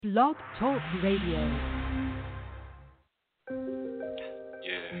Blog Talk Radio.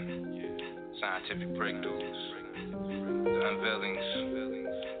 Yeah. Scientific breakthroughs, the unveilings,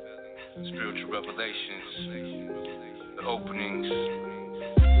 spiritual revelations, the openings.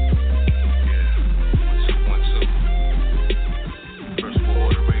 Yeah. 1, 2, 1, 2. First World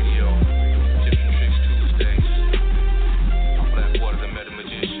Order Radio. Tips and Tricks Tuesdays. Off that water, the Meta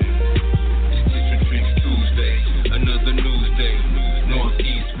Magician. Tips and Tricks Tuesdays. Another news day. North,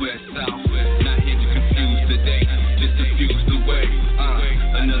 east, west, south. Not here to confuse the day, just diffuse the way.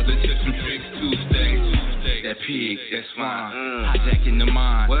 Another Tips and Tricks Tuesday. That pig, that's fine. Hijacking the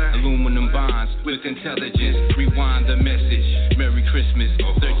mind. Aluminum bonds with intelligence. Rewind the message. Merry Christmas.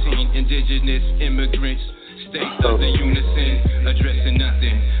 13 indigenous immigrants. States of the unison. Addressing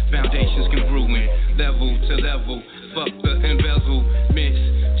nothing. Foundations congruent. Level to level. Fuck the embezzlements.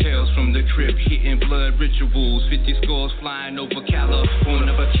 Tales from the crypt, hitting blood rituals. 50 scores flying over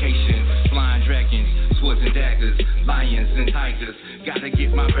California vacation. Flying dragons, swords and daggers, lions and tigers. Gotta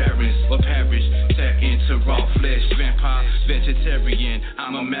get my bearings or perish. Tap into raw flesh, vampire, vegetarian.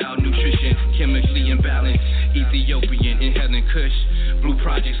 I'm a malnutrition, chemically imbalanced. Ethiopian, inhaling kush. Blue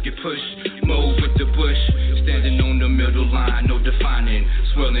projects get pushed, move with the bush. Standing on the middle line, no defining.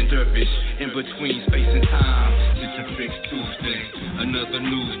 Swirling dervish, in between space and time. Tips and Tricks Tuesday, another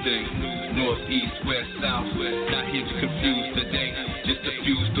news day. North, east, west, south. Not here to confuse the day, just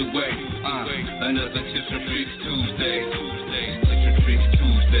diffuse the way. Another Tips and Tricks Tuesday. Tips and Tricks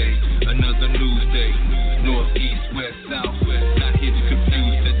Tuesday, another news day. North, east, west, south. Not here to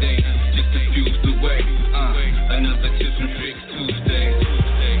confuse the day, just diffuse the way. Another Tips and Tricks Tuesday.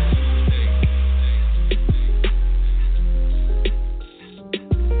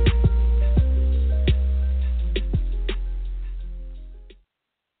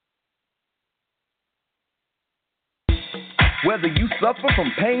 Whether you suffer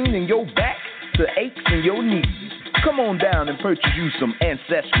from pain in your back to aches in your knees, come on down and purchase you some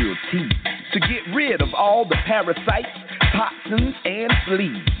ancestral tea to get rid of all the parasites, toxins, and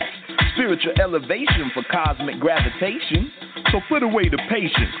fleas. Spiritual elevation for cosmic gravitation. So put away the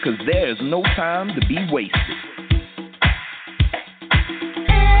patience, cause there's no time to be wasted.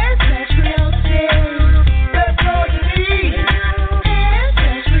 Ancestral tea, that's all you need.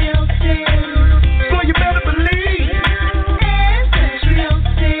 Ancestral tea, so you better believe.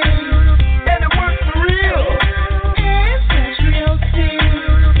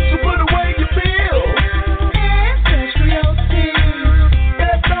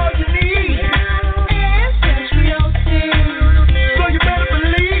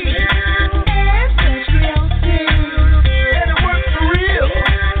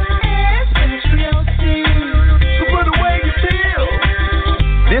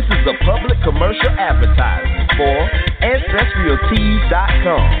 Commercial advertising for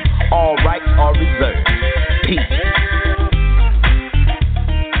AncestralTees.com. All rights are reserved. Peace.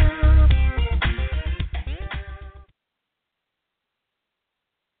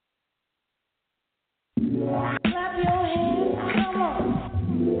 Clap your hands, come on.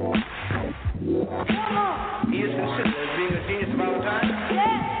 Come on. Is considered being a dance of our time?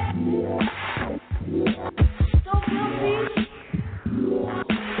 Yeah. Don't feel peace.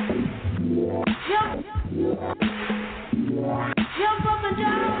 Jump up and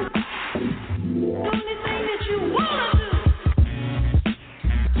down. Do anything that you want to do.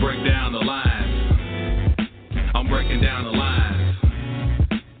 Break down the lines. I'm breaking down the lines.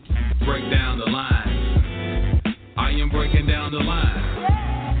 Break down the lines. I am breaking down the lines.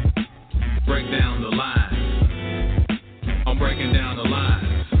 Break down the lines. I'm breaking down the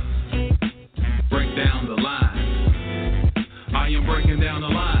lines. Break down the lines. I am breaking down the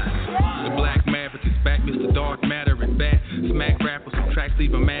lines. The black maverick is back, Mr. Dark Matter is back. Smack rappers who tracks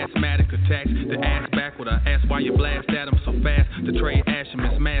leave a mathematic attacks. The ass backward, I ask why you blast at him so fast. The trade ash him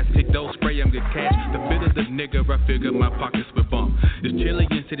his mask, pick those spray him good cash. The bit of the nigga, I figure my pockets would bump. It's chilly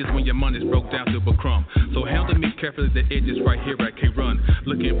in cities when your money's broke down to a crumb. So handle me carefully, the edges right here I can't run.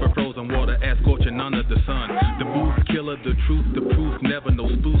 Looking for frozen water, ass scorching under the sun. The booth killer, the truth, the proof, never no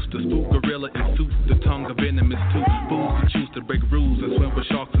spoofs. The spook gorilla in suits, the tongue of venomous too. Fools who choose to break rules and swim with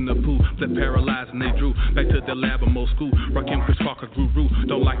sharks in the pool. Flip paralyzed and they drew back to the lab of most school. Rockin' Chris Parker guru,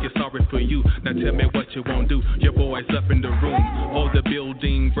 don't like it, sorry for you. Now tell me what you won't do. Your boy's up in the room, or the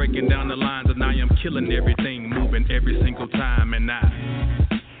building, breaking down the lines, and I am killing everything, moving every single time, and I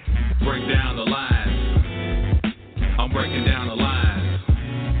break down the lines. I'm breaking down the lines.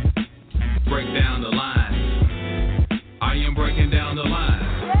 Break down the lines. I am breaking down the lines.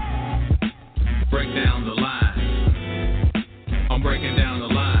 Break down the lines. I'm breaking down the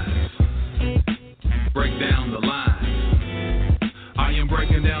lines. Break down the lines. I am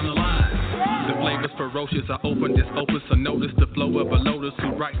breaking down down the line. The flavor's ferocious, I open this opus, so notice the flow of a lotus who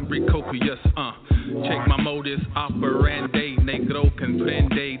write and read copious, Check my modus operandi, negro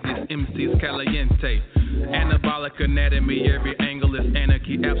comprende, this MC's caliente. Anabolic anatomy, every angle is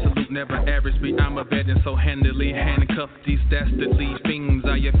anarchy, absolute, never average, but I'm a vet and so handily handcuff these dastardly fiends.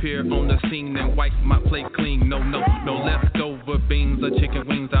 I appear on the scene and wipe my plate clean, no leftover beans or chicken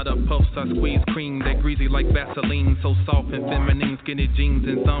wings out of puffs, I squeeze cream, that greasy like Vaseline, so soft and feminine, skinny jeans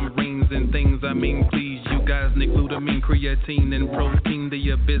and thumb rings and things, I mean please, you guys need glutamine, creatine and protein,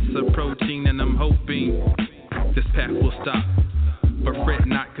 the abyss approaching, and I'm hoping this path will stop. But fret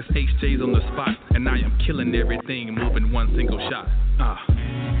not, cause HJ's on the spot, and I am killing everything, moving one single shot.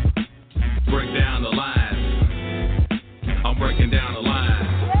 Break down the lines. I'm breaking down the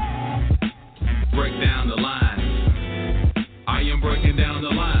lines. Break down the lines. I am breaking down the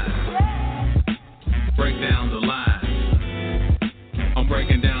lines. Break down the lines. I'm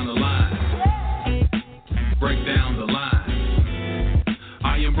breaking down the lines. Break down the lines.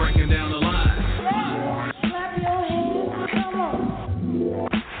 I am breaking down the lines. Clap your hands, come on.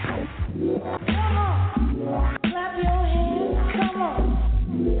 Come on. Clap your hands, come on.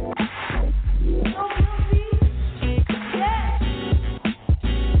 Stomp your feet. Yeah.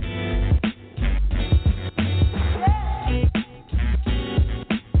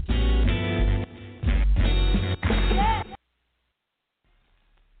 Yeah.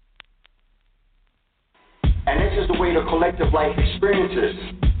 And this is the way the collective life experiences.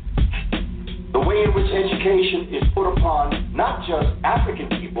 The way in which education is put upon not just African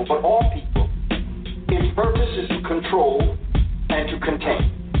people, but all people. Its purpose is to control and to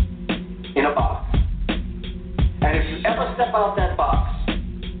contain in a box. And if you ever step out that box,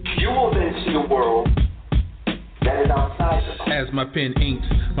 you will then see a world that is outside the box. As my pen inks,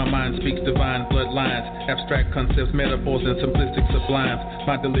 my mind speaks divine bloodlines, abstract concepts, metaphors, and simplistic sublimes.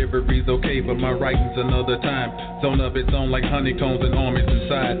 My delivery's okay, but my writing's another time. Zone of its own like honeycombs and armies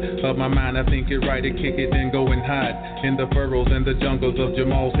inside of my mind. I think it right to kick it, then go and hide in the furrows and the jungles of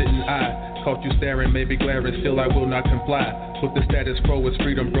Jamal's hidden eye. Caught you staring, maybe glaring, still I will not comply with the status quo. It's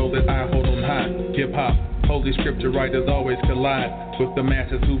freedom, bro, that I hold on high. Hip hop, holy scripture writers always collide with the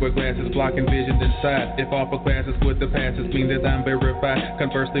masses who wear glasses blocking vision inside. If upper classes with the passes mean that I'm verified,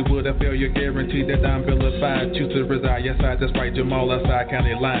 conversely would a failure guarantee that I'm vilified? Choose to reside, yes I just write Jamal outside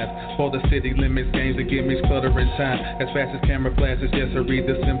county lines. For the city limits, games and gimmicks cluttering time. As fast as camera flashes, yes I read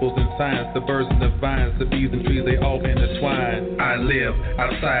the symbols and signs. The birds and the vines, the bees and trees, they all intertwine. I live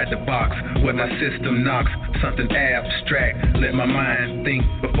outside the box when my system knocks something abstract. Let my mind think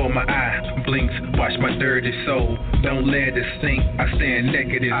before my eye blinks. Watch my dirty soul, don't let it sink. I stand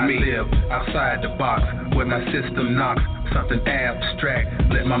naked as me. I live outside the box when my system knocks something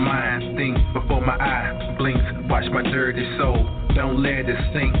abstract. Let my mind think before my eye blinks. Watch my dirty soul, don't let it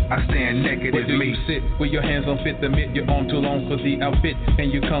sink. I stand naked as me. You sit with your hands on fit the mitt, your arm too long for the outfit,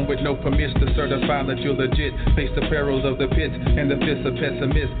 and you come with no permission to certify that you're legit. Face the perils of the pits and the fists of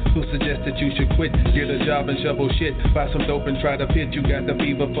pessimists who suggest that you should quit. Get a job and shovel shit, buy some dope and try to pitch. You got the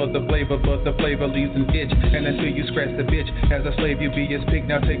fever for the flavor, but the flavor leaves an itch. And until you scratch the bitch, as a slave you be his pig.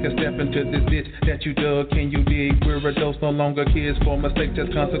 Now take a step into this ditch that you dug. Can you dig? We're adults, no longer kids. For mistakes,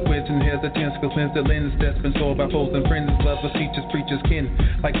 just consequence and hesitance. Cause cleanse the lens that's been sold by foes and friends, lovers, teachers, preachers, kin.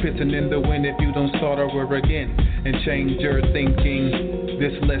 Like pissing in the wind if you don't start over again and change your thinking.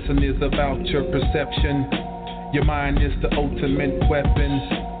 This lesson is about your perception. Your mind is the ultimate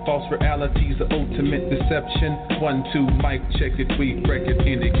weapon. False reality's the ultimate deception. 1, 2, mic check it, we break it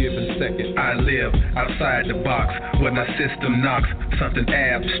any given second. I live outside the box when my system knocks something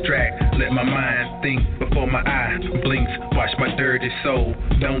abstract. Let my mind think before my eye blinks. Watch my dirty soul,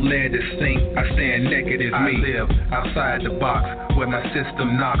 don't let it sink. I stand naked as me. I live outside the box when my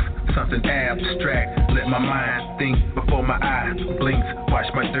system knocks something abstract. Let my mind think before my eye blinks. Watch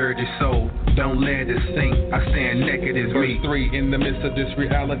my dirty soul, don't let it sink. I stand naked as me. Verse 3, in the midst of this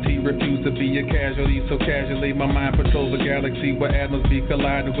reality, refuse to be a casualty. So casually, my mind patrols a galaxy where atoms be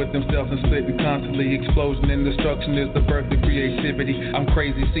colliding with themselves and splitting constantly. Explosion and destruction is the birth of creativity. I'm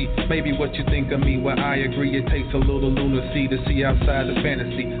crazy, see, maybe what you think of me. Well, I agree, it takes a little lunacy to see outside the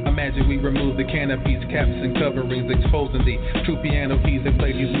fantasy. Imagine we remove the canopies, caps and coverings, exposing the true piano keys and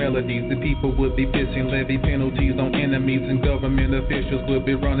play these melodies. The people would be pissing, levy penalties on enemies, and government officials would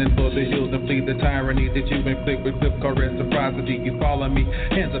be running for the hills and flee the tyranny that you inflict with flip car reciprocity. You follow me?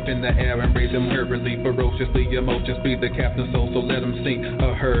 Hands up in the air and raise them hurriedly, ferociously. Emotions be the captain soul, so let them sing.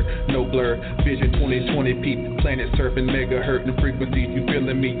 A herd, no blur. Vision 2020 peep, planet surfing, megahertz and frequencies. You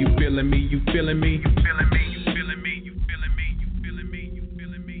feeling me? You feeling me? You feeling me? You feeling me? You feeling me? You feeling me? You feeling me? You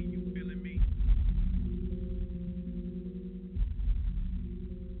feeling me? You feeling me?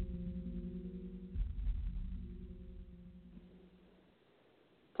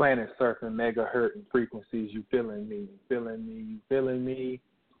 Planet surfing, megahertz and frequencies. You feeling me? You feeling me? You feeling me?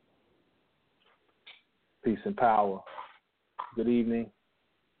 Peace and power. Good evening.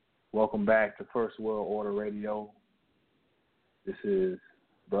 Welcome back to First World Order Radio. This is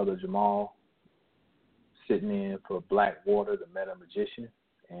Brother Jamal sitting in for Blackwater, the Meta Magician,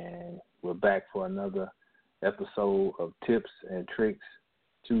 and we're back for another episode of Tips and Tricks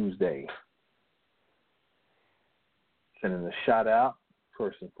Tuesday. Sending a shout out,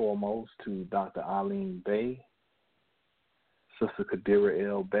 first and foremost, to Dr. Eileen Bay, Sister Kadira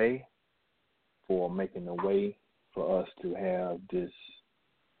L. Bay, for making a way for us to have this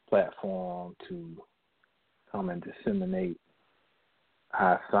platform to come and disseminate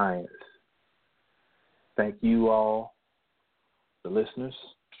high science. Thank you all, the listeners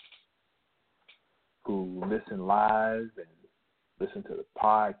who listen live and listen to the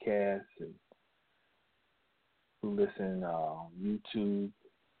podcast and who listen on YouTube.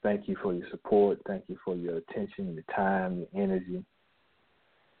 Thank you for your support. Thank you for your attention, your time, your energy.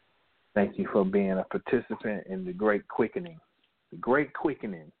 Thank you for being a participant in the Great Quickening. The Great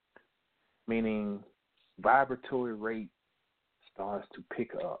Quickening, meaning vibratory rate starts to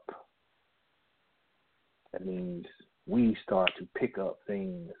pick up. That means we start to pick up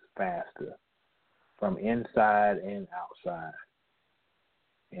things faster from inside and outside.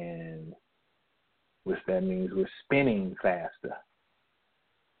 And which that means we're spinning faster.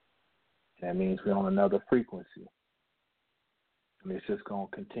 That means we're on another frequency. And it's just going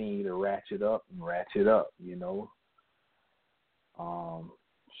to continue to ratchet up, you know.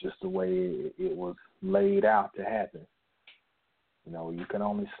 It's just the way it was laid out to happen. You know, you can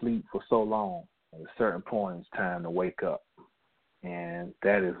only sleep for so long. At a certain point, it's time to wake up. And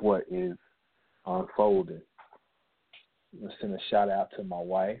that is what is unfolding. I'm going to send a shout out to my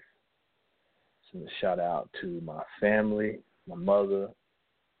wife. Send a shout out to my family, my mother,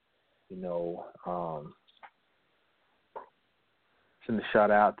 you know, send a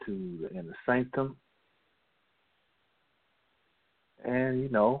shout out to the Inner Sanctum. And, you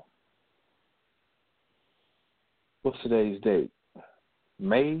know, what's today's date?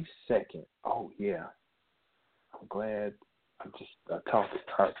 May 2nd. Oh, yeah. I'm glad I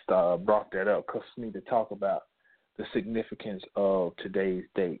brought that up because we need to talk about the significance of today's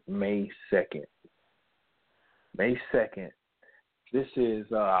date, May 2nd. May 2nd. This is,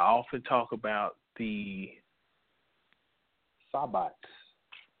 I often talk about the Sabbats,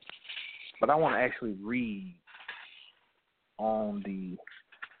 but I want to actually read on the,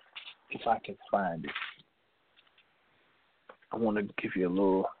 if I can find it. I want to give you a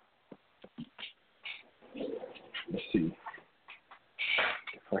little, let's see.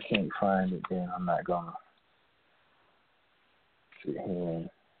 If I can't find it, then I'm not going to sit here and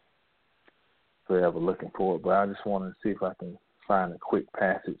forever looking for it, but I just wanted to see if I can find a quick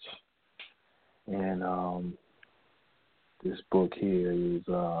passage. And this book here is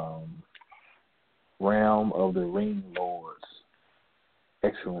Realm of the Ring Lords.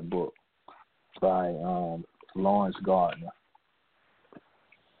 Excellent book by Lawrence Gardner.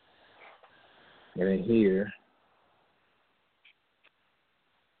 And in here,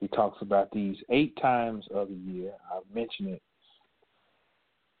 he talks about these 8 times of the year. I've mentioned it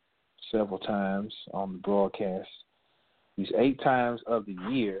several times on the broadcast. These 8 times of the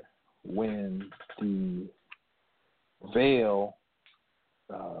year when the veil,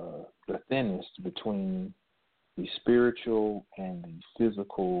 the thinnest between the spiritual and the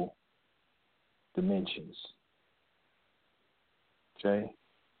physical dimensions. Okay?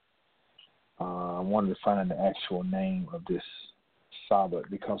 I wanted to find the actual name of this Sabbath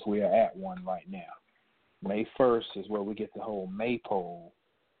because we are at one right now. May 1st is where we get the whole Maypole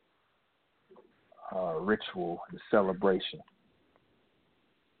ritual and celebration.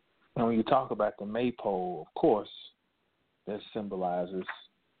 And when you talk about the Maypole, of course, that symbolizes,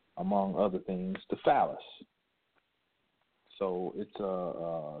 among other things, the phallus. So it's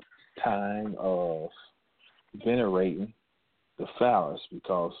a time of venerating the phallus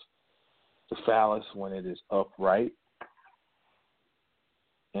because the phallus, when it is upright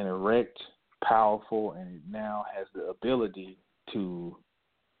and erect, powerful, and it now has the ability to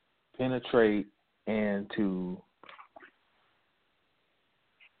penetrate and to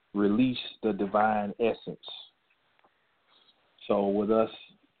release the divine essence. So with us,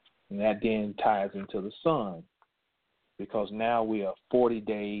 and that then ties into the sun, because now we are 40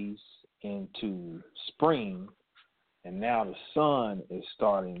 days into spring, and now the sun is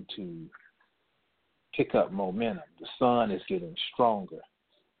starting to pick up momentum. The sun is getting stronger.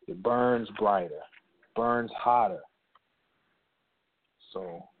 It burns brighter, burns hotter.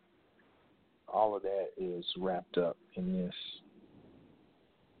 So all of that is wrapped up in this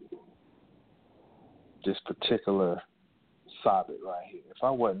this particular Sabbath right here. If I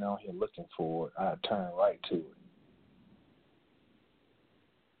wasn't on here looking for it, I'd turn right to it.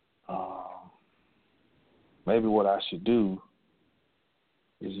 Maybe what I should do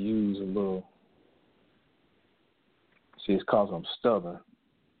is use a little. See, it's because I'm stubborn.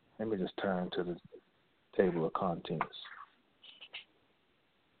 Let me just turn to the table of contents.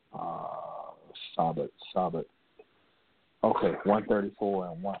 Sabbath. Okay, 134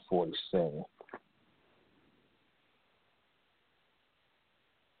 and 147.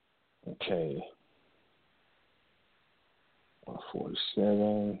 Okay.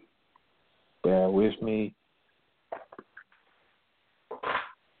 147. Bear with me.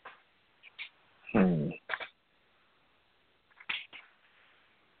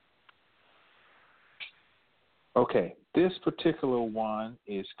 Okay, this particular one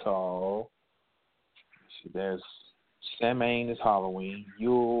is called, there's Samhain is Halloween,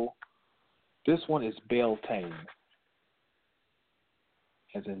 Yule. This one is Beltane,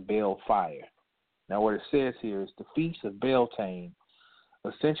 as in Bel fire. Now what it says here is the Feast of Beltane.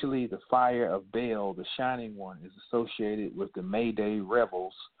 Essentially, the fire of Bel, the Shining One, is associated with the May Day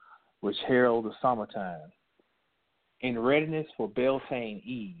revels, which herald the summertime. In readiness for Beltane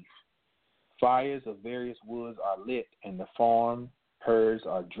Eve, fires of various woods are lit and the farm herds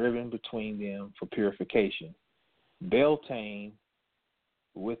are driven between them for purification. Beltane,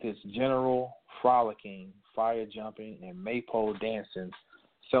 with its general frolicking, fire jumping, and maypole dancing,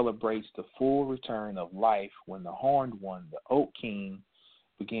 celebrates the full return of life when the Horned One, the Oak King,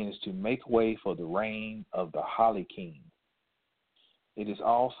 begins to make way for the reign of the Holly King. It is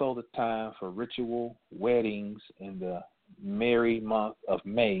also the time for ritual weddings in the merry month of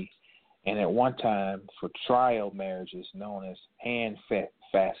May, and at one time for trial marriages known as hand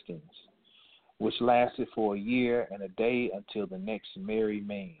fastings, which lasted for a year and a day until the next merry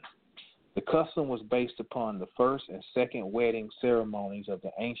May. The custom was based upon the first and second wedding ceremonies of the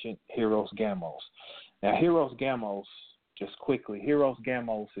ancient Hieros Gamos. Now, Hieros Gamos, just quickly, Hieros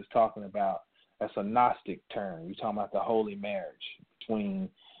Gamos is talking about, that's a Gnostic term. You're talking about the holy marriage between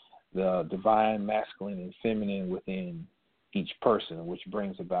the divine masculine and feminine within each person, which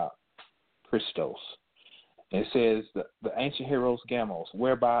brings about Christos. And it says the ancient Hieros Gamos,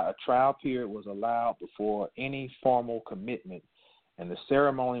 whereby a trial period was allowed before any formal commitment, and the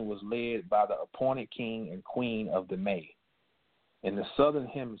ceremony was led by the appointed king and queen of the May. In the southern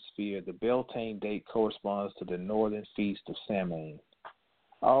hemisphere, the Beltane date corresponds to the northern feast of Samhain.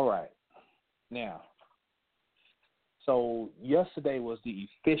 All right. Now, so yesterday was the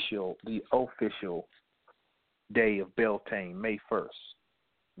official day of Beltane, May 1st,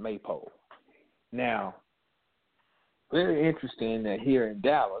 Maypole. Now, very interesting that here in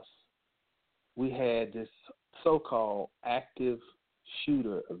Dallas, we had this so-called active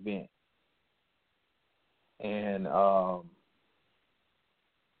shooter event. And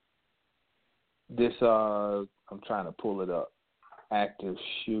this, I'm trying to pull it up, active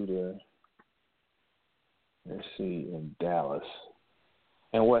shooter, let's see, in Dallas.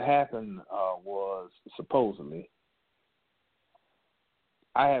 And what happened was, supposedly,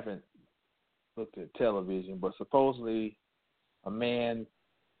 I haven't looked at television, but supposedly a man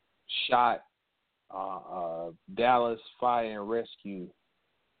shot a Dallas fire and rescue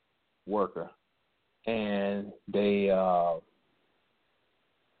worker, and they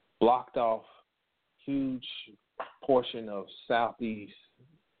blocked off huge portion of southeast,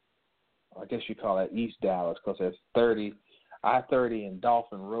 I guess you call that East Dallas, because that's I-30 and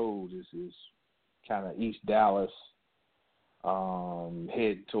Dolphin Road is kind of East Dallas,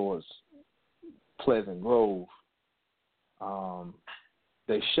 heading towards Pleasant Grove.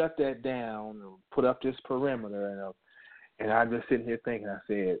 They shut that down and put up this perimeter, and I'm just sitting here thinking, I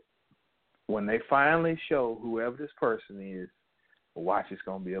said, when they finally show whoever this person is, watch, it's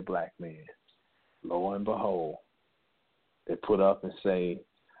going to be a black man. Lo and behold, they put up and say,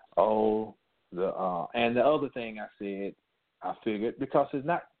 oh, and the other thing I said, I figured, because it's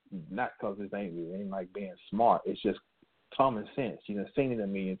not because it ain't like being smart, it's just common sense. You've seen it a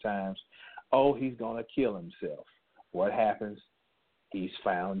million times. Oh, he's going to kill himself. What happens? He's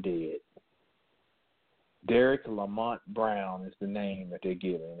found dead. Derek Lamont Brown is the name that they're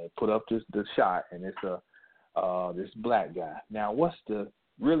giving. They put up the shot, and it's this black guy. Now,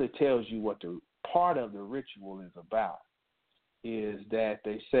 really tells you what the part of the ritual is about is that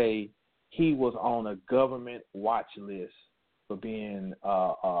they say he was on a government watch list for being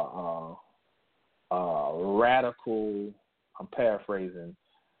a radical, I'm paraphrasing,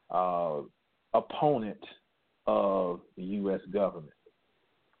 opponent of the U.S. government.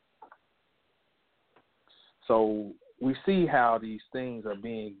 So we see how these things are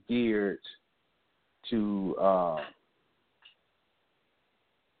being geared to a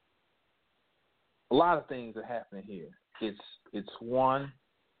lot of things are happening here. It's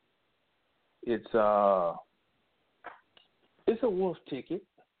a wolf ticket.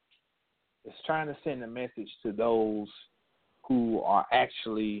 It's trying to send a message to those who are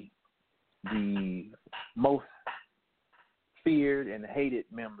actually the most feared and hated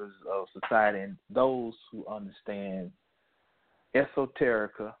members of society, and those who understand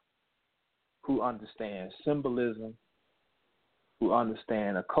esoterica, who understand symbolism, who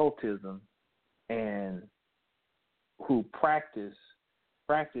understand occultism, and who practice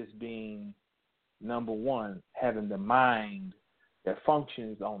being, number one, having the mind that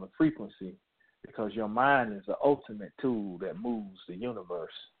functions on the frequency, because your mind is the ultimate tool that moves the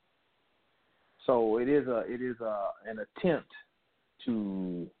universe. So it is an attempt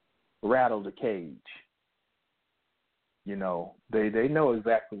to rattle the cage. You know, they know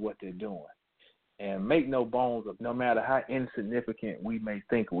exactly what they're doing. And make no bones of, no matter how insignificant we may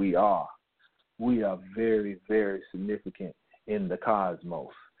think we are very, very significant in the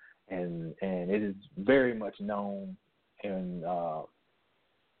cosmos. And it is very much known, and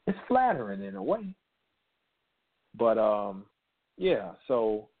it's flattering in a way. But yeah,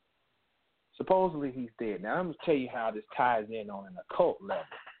 so supposedly he's dead. Now I'm gonna tell you how this ties in on an occult level.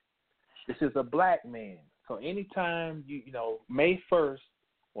 This is a black man. So anytime you know, May 1st,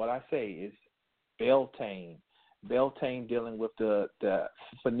 what I say is Beltane. Beltane dealing with the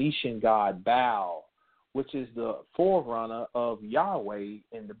Phoenician god Baal, which is the forerunner of Yahweh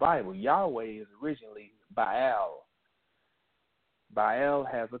in the Bible. Yahweh is originally Baal. Baal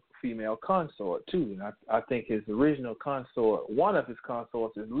has a female consort too, and I think his original consort, one of his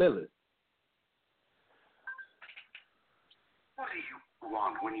consorts, is Lilith. What do you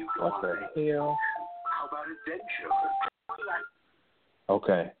want when you go What on the hell? How about adventure?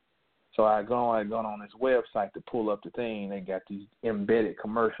 Okay. So I go on this website to pull up the thing. They got these embedded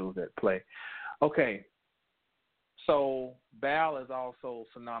commercials that play. Okay. So Baal is also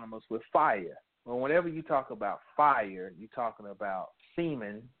synonymous with fire. Well, whenever you talk about fire, you're talking about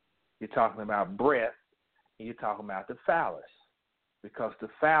semen, you're talking about breath, and you're talking about the phallus, because the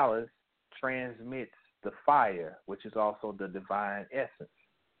phallus transmits the fire, which is also the divine essence.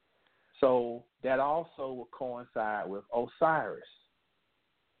 So that also will coincide with Osiris,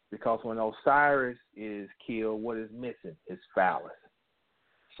 because when Osiris is killed, what is missing? His phallus.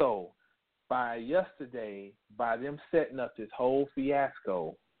 So by yesterday, by them setting up this whole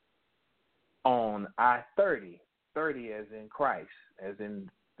fiasco on I-30, 30 as in Christ, as in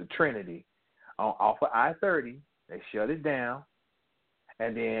the Trinity, off of I-30, they shut it down,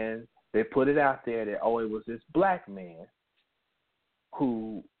 and then they put it out there that, oh, it was this black man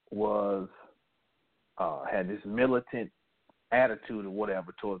who was had this militant attitude or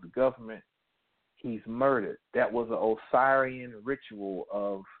whatever towards the government. He's murdered. That was an Osirian ritual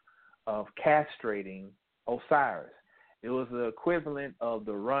of castrating Osiris. It was the equivalent of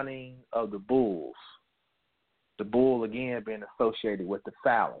the running of the bulls. The bull, again, being associated with the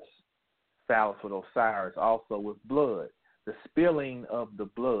phallus. Phallus with Osiris, also with blood. The spilling of the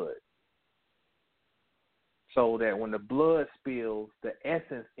blood. So that when the blood spills, the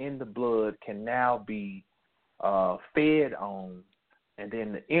essence in the blood can now be fed on, and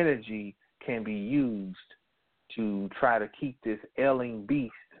then the energy can be used to try to keep this ailing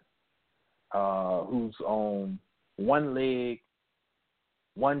beast who's on one leg,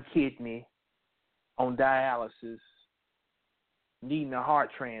 one kidney, on dialysis, needing a heart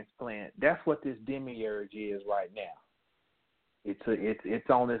transplant. That's what this demiurge is right now. It's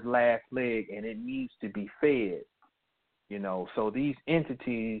on its last leg, and it needs to be fed. You know, so these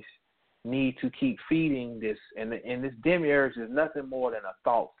entities need to keep feeding this, and this demiurge is nothing more than a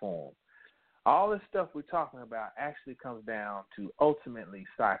thought form. All this stuff we're talking about actually comes down to ultimately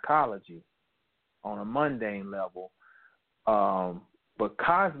psychology on a mundane level, but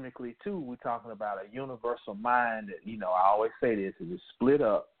cosmically too. We're talking about a universal mind that, you know, I always say this, it is split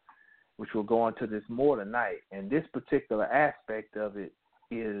up, which we'll go into this more tonight. And this particular aspect of it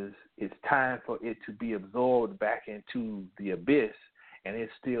is, it's time for it to be absorbed back into the abyss, and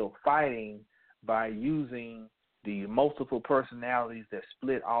it's still fighting by using the multiple personalities that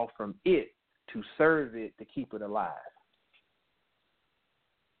split off from it to serve it to keep it alive.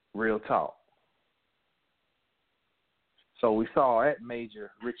 Real talk. So we saw that major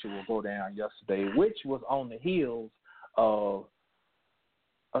ritual go down yesterday, which was on the heels of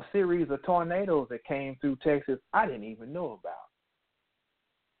a series of tornadoes that came through Texas I didn't even know about.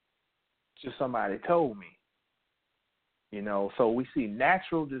 Just somebody told me. You know, so we see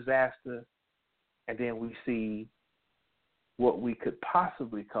natural disaster, and then we see what we could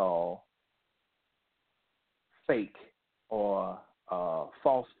possibly call fake or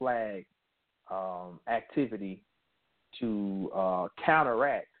false flag activity to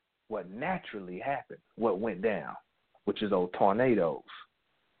counteract what naturally happened, what went down, which is those tornadoes.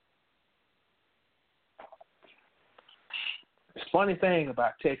 It's a funny thing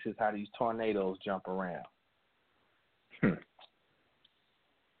about Texas, how these tornadoes jump around.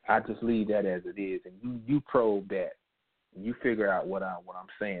 I just leave that as it is, and you probe that, and you figure out what I'm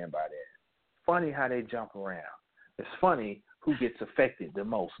saying by that. Funny how they jump around. It's funny who gets affected the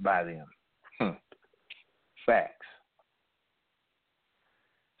most by them. Facts.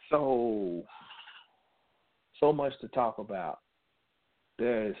 So much to talk about.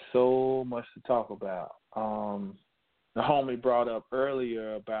 There is so much to talk about. The homie brought up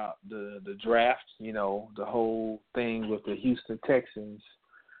earlier about the draft, you know, the whole thing with the Houston Texans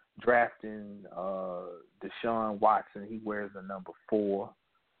drafting Deshaun Watson. He wears the number 4.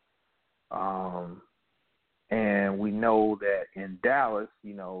 And we know that in Dallas,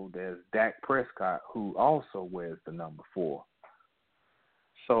 you know, there's Dak Prescott, who also wears the number 4.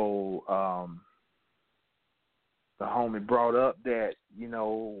 So the homie brought up that, you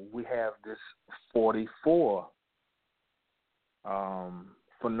know, we have this 44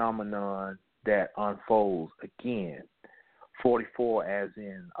 phenomenon that unfolds again. 44 as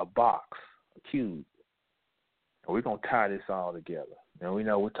in a box, a cube. And we're going to tie this all together. And we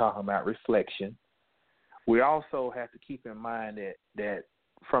know we're talking about reflection. We also have to keep in mind that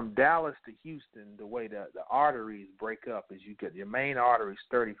from Dallas to Houston, the way the arteries break up is you get your main artery is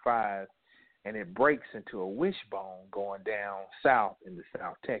 35, and it breaks into a wishbone going down south into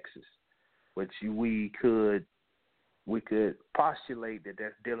South Texas, which we could postulate that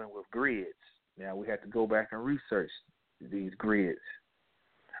that's dealing with grids. Now we have to go back and research these grids,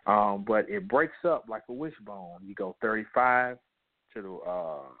 but it breaks up like a wishbone. You go 35 to the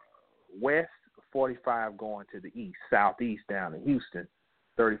west, 45 going to the east, southeast down to Houston.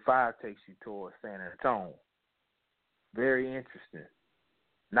 35 takes you towards San Antonio. Very interesting,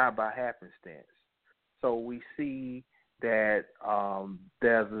 not by happenstance. So we see that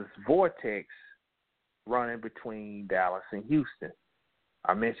there's this vortex running between Dallas and Houston.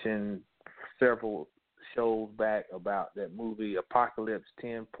 I mentioned several shows back about that movie Apocalypse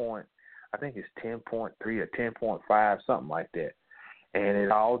 10.3 or 10.5, something like that. And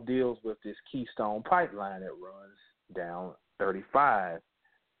it all deals with this Keystone pipeline that runs down 35,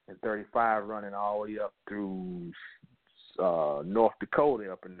 and 35 running all the way up through North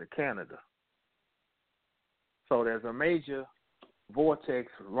Dakota up into Canada. So there's a major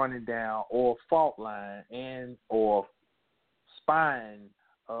vortex running down or fault line and or spine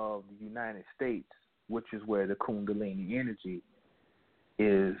of the United States, which is where the Kundalini energy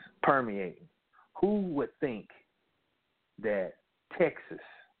is permeating. Who would think that Texas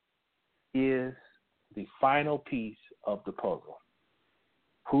is the final piece of the puzzle?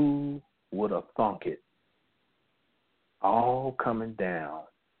 Who would have thunk it? All coming down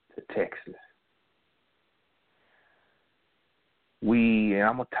to Texas. And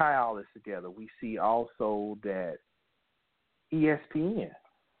I'm going to tie all this together. We see also that ESPN,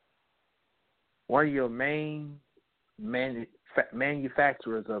 one of your main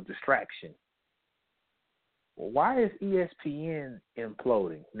manufacturers of distraction. Well, why is ESPN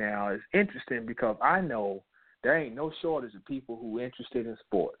imploding? Now, it's interesting because I know there ain't no shortage of people who are interested in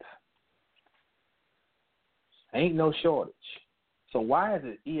sports. Ain't no shortage. So why is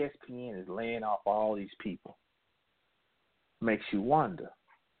it ESPN is laying off all these people? Makes you wonder.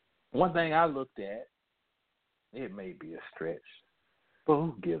 One thing I looked at, it may be a stretch, but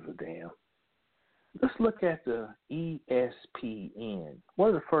who gives a damn? Let's look at the ESPN. What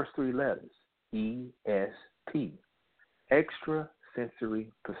are the first 3 letters? ESP. Extra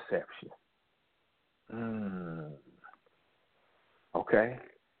sensory perception. Okay.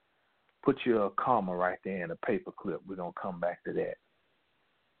 Put your comma right there in a paper clip. We're going to come back to that.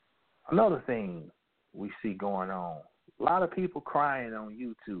 Another thing we see going on, a lot of people crying on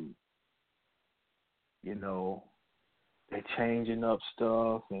YouTube. You know, they're changing up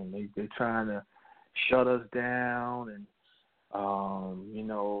stuff and they're trying to shut us down and, you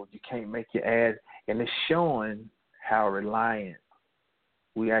know, you can't make your ads. And it's showing how reliant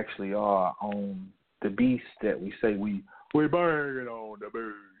we actually are on the beast that we say we banging on the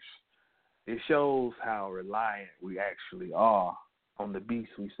beast. It shows how reliant we actually are on the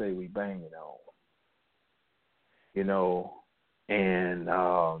beast we say we banging on. You know, and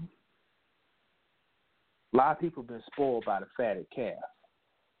a lot of people have been spoiled by the fatted calf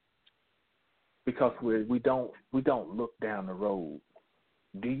because we don't look down the road.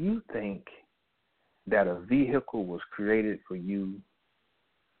 Do you think that a vehicle was created for you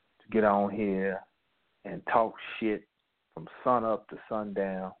to get on here and talk shit from sun up to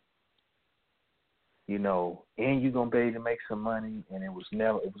sundown. You know, and you're gonna be able to make some money, and it was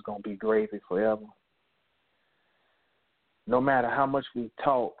gonna be gravy forever. No matter how much we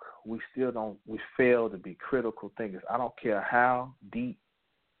talk, we fail to be critical thinkers. I don't care how deep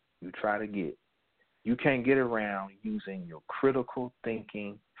you try to get. You can't get around using your critical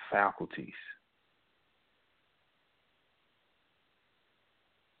thinking faculties.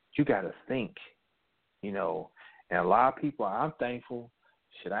 You got to think, you know. And a lot of people, I'm thankful,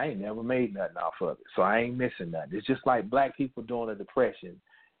 shit, I ain't never made nothing off of it, so I ain't missing nothing. It's just like black people during the Depression.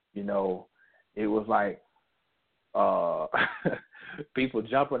 You know, it was like people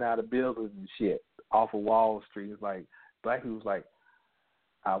jumping out of buildings and shit off of Wall Street. It's like black people was like,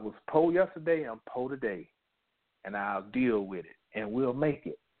 I was poor yesterday, I'm poor today, and I'll deal with it, and we'll make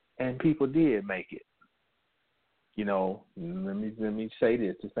it. And people did make it. You know, let me say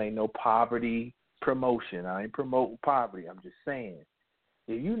this. This ain't no poverty promotion. I ain't promoting poverty. I'm just saying,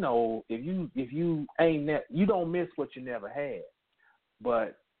 if you don't miss what you never had,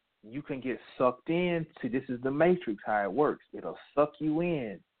 but you can get sucked in. See, this is the matrix, how it works. It'll suck you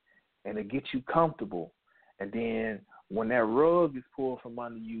in, and it'll get you comfortable. And then when that rug is pulled from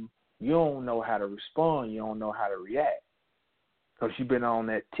under you, you don't know how to respond. You don't know how to react because you've been on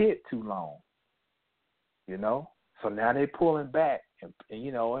that tit too long, you know? So now they're pulling back, and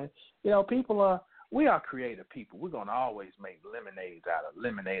we are creative people. We're going to always make lemonade out of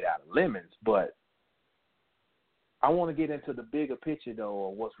lemons, but I want to get into the bigger picture, though,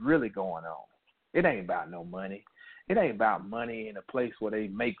 of what's really going on. It ain't about no money. It ain't about money in a place where they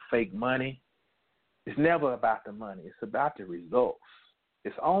make fake money. It's never about the money. It's about the results.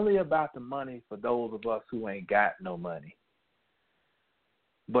 It's only about the money for those of us who ain't got no money.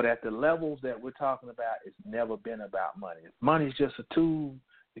 But at the levels that we're talking about, it's never been about money. Money's just a tool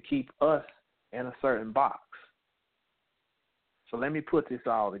to keep us in a certain box. So let me put this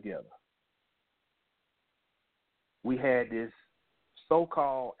all together. We had this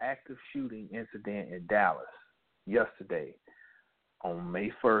so-called active shooting incident in Dallas yesterday on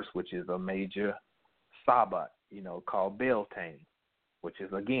May 1st, which is a major Sabbath, called Beltane, which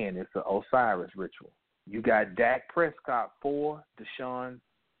is, again, it's an Osiris ritual. You got Dak Prescott 4, Deshaun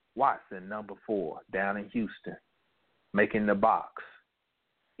Watson, number 4, down in Houston, making the box.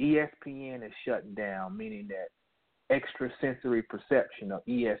 ESPN is shutting down, meaning that extrasensory perception, or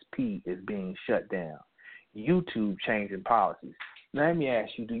ESP, is being shut down. YouTube changing policies. Now, let me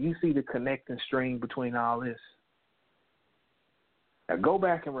ask you, do you see the connecting string between all this? Now, go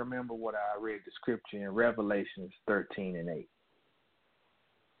back and remember what I read the scripture in Revelations 13 and 8.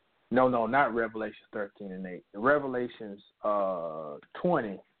 No, not Revelations 13 and 8. Revelations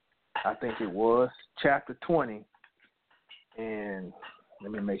 20, I think it was, chapter 20. And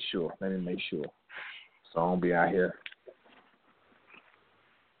let me make sure. So I don't be out here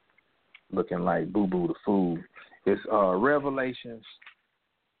looking like boo-boo the fool. It's Revelations,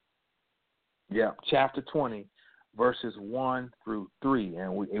 chapter 20, verses 1 through 3.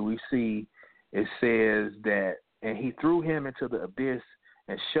 And we see it says that, and he threw him into the abyss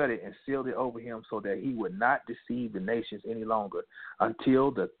and shut it and sealed it over him so that he would not deceive the nations any longer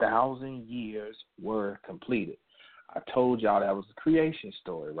until the 1,000 years were completed. I told y'all that was a creation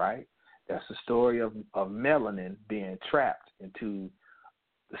story, right? That's the story of melanin being trapped into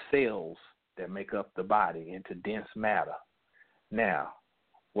the cells that make up the body, into dense matter. Now,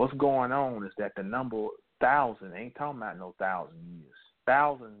 what's going on is that the number 1,000 ain't talking about no 1,000 years.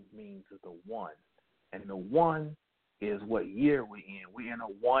 1,000 means the one, and the one is what year we're in. We're in a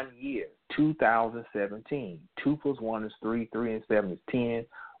 1 year, 2017. 2 plus 1 is 3, 3 and 7 is 10,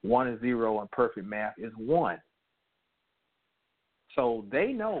 1 is 0, and perfect math is 1. So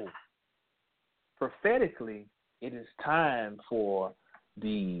they know prophetically it is time for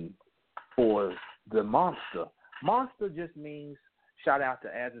the monster. Monster just means, shout out to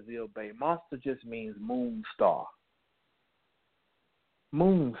Azazel Bay, monster just means moon star.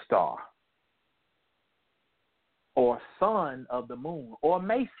 Moon star. Or son of the moon, or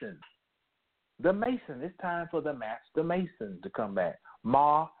mason. The mason, it's time for the master mason to come back.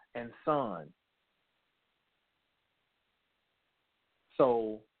 Ma and son.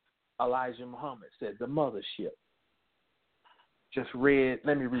 So Elijah Muhammad said the mothership.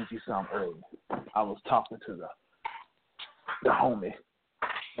 Let me read you something earlier. I was talking to the homie,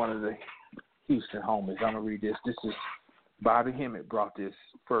 one of the Houston homies. I'm going to read this. This is Bobby Hemmett brought this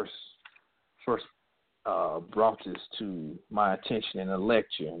brought this to my attention in a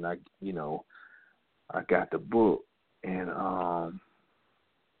lecture, and I got the book, and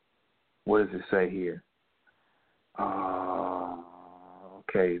what does it say here?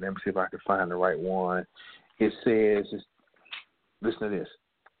 Okay, let me see if I can find the right one. It says, listen to this.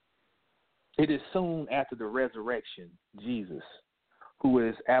 It is soon after the resurrection, Jesus, who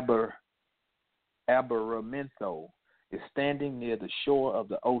is Abramentho, is standing near the shore of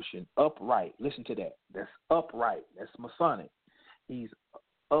the ocean, upright. Listen to that. That's upright. That's Masonic. He's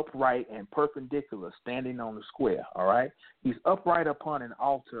upright and perpendicular, standing on the square, all right? He's upright upon an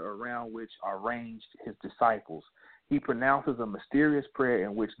altar around which are ranged his disciples. He pronounces a mysterious prayer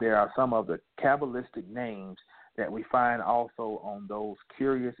in which there are some of the Kabbalistic names that we find also on those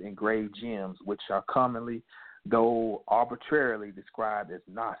curious engraved gems, which are commonly, though arbitrarily, described as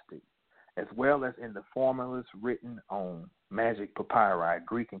Gnostic, as well as in the formulas written on magic papyri,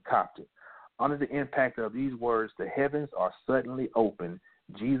 Greek and Coptic. Under the impact of these words, the heavens are suddenly opened.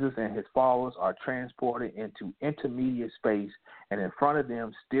 Jesus and his followers are transported into intermediate space, and in front of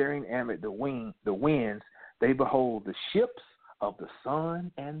them, steering amid the winds, they behold the ships of the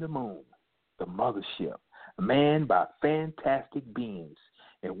sun and the moon, the mothership, manned by fantastic beings.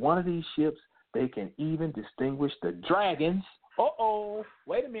 In one of these ships, they can even distinguish the dragons.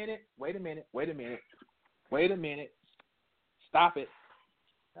 Wait a minute. Stop it.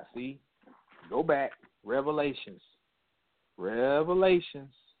 Now see, go back. Revelations. Wait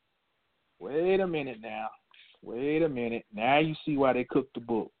a minute now. Now you see why they cooked the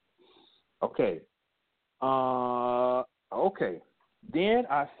book. Okay. Then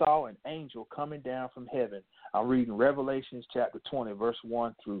I saw an angel coming down from heaven. I'm reading Revelations chapter 20, verse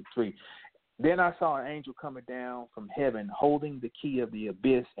 1 through 3. Then I saw an angel coming down from heaven, holding the key of the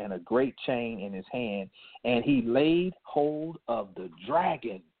abyss and a great chain in his hand, and he laid hold of the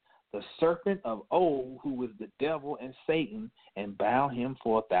dragon, the serpent of old, who is the devil and Satan, and bound him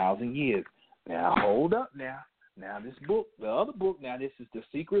for 1,000 years. Now, hold up now. Now, this book, the other book, now this is the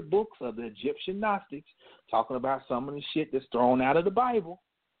secret books of the Egyptian Gnostics, talking about some of the shit that's thrown out of the Bible.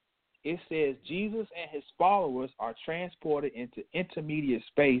 It says Jesus and his followers are transported into intermediate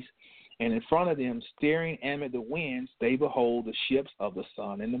space, and in front of them, steering amid the winds, they behold the ships of the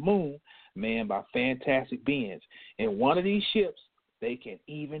sun and the moon, manned by fantastic beings. In one of these ships, they can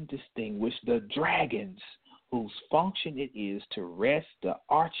even distinguish the dragons, whose function it is to wrest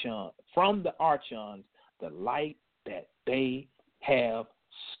from the archons the light that they have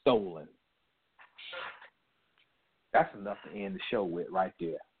stolen. That's enough to end the show with right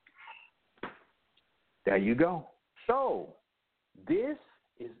there. There you go. So, this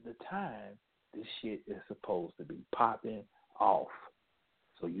is the time this shit is supposed to be popping off.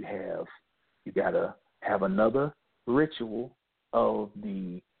 So you gotta have another ritual of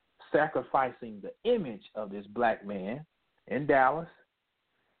the sacrificing the image of this black man in Dallas.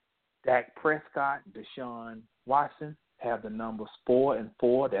 Dak Prescott, Deshaun Watson have the numbers 4 and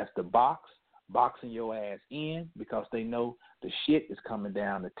 4. That's the boxing your ass in, because they know the shit is coming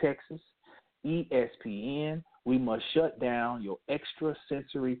down to Texas. ESPN, we must shut down your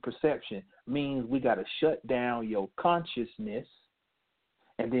extrasensory perception, means we got to shut down your consciousness.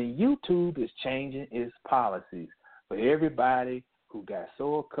 And then YouTube is changing its policies for everybody who got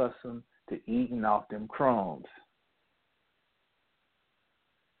so accustomed to eating off them crumbs.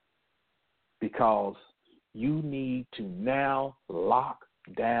 Because you need to now lock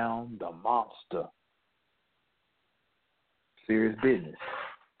down the monster. Serious business.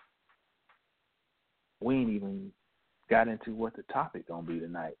 We ain't even got into what the topic gonna be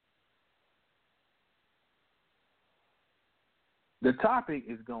tonight. The topic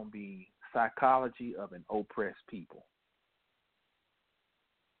is gonna be psychology of an oppressed people.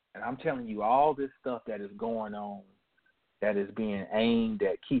 And I'm telling you, all this stuff that is going on, that is being aimed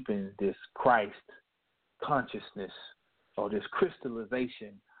at keeping this Christ consciousness or this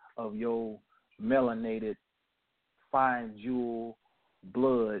crystallization of your melanated fine jewel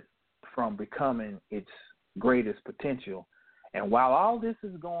blood from becoming its greatest potential. And while all this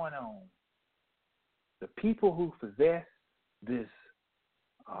is going on, the people who possess this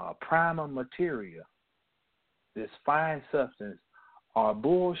primal material, this fine substance, are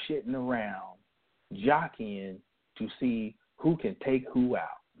bullshitting around, jockeying to see who can take who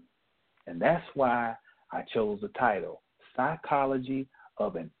out. And that's why I chose the title, Psychology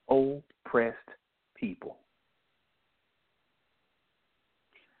of an Oppressed People.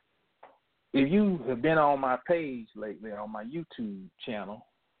 If you have been on my page lately, on my YouTube channel,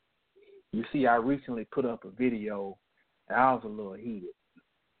 you see I recently put up a video and I was a little heated.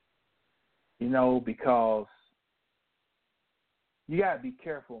 Because you got to be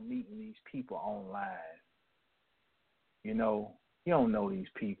careful meeting these people online. You don't know these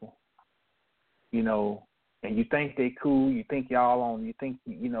people. And you think they cool. You think we all on the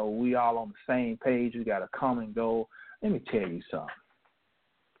same page. We got a common goal. Let me tell you something.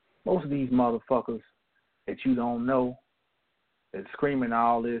 Most of these motherfuckers that you don't know that's screaming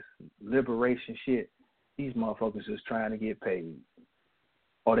all this liberation shit, these motherfuckers just trying to get paid.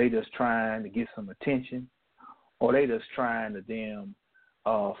 Or they just trying to get some attention. Or they just trying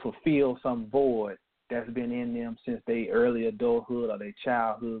to fulfill some void that's been in them since their early adulthood or their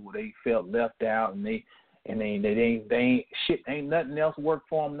childhood, where they felt left out and they ain't nothing else work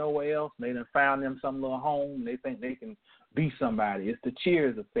for them nowhere else. They done found them some little home. And they think they can be somebody. It's the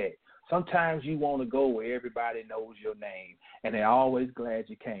Cheers effect. Sometimes you want to go where everybody knows your name, and they're always glad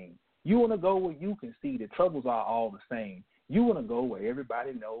you came. You want to go where you can see the troubles are all the same. You want to go where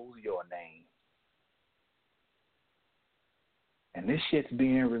everybody knows your name. And this shit's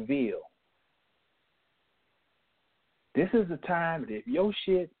being revealed. This is the time that if your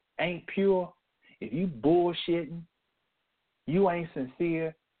shit ain't pure, if you bullshitting, you ain't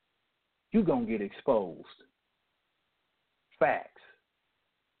sincere, you going to get exposed. Facts.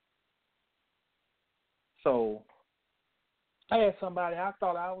 So I had somebody, I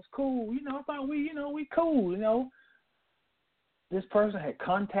thought I was cool. I thought we cool. This person had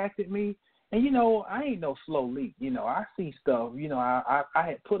contacted me. And, I ain't no slow leak. I see stuff. I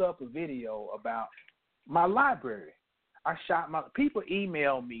had put up a video about my library. People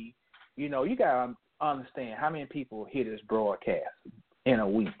email me. You got to understand how many people hear this broadcast in a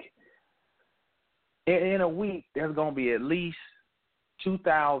week. In a week, there's going to be at least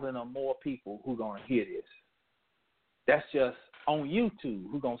 2,000 or more people who are going to hear this. That's just on YouTube,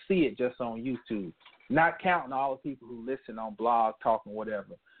 who are going to see it just on YouTube, not counting all the people who listen on Blog Talk and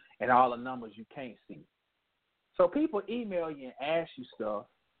whatever, and all the numbers you can't see. So people email you and ask you stuff.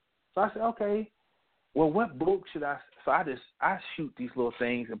 So I said, okay, well, what book should I? So I shoot these little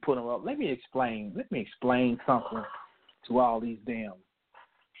things and put them up. Let me explain something to all these damn.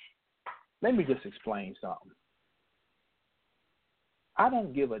 Let me just explain something. I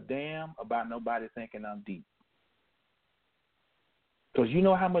don't give a damn about nobody thinking I'm deep. Because you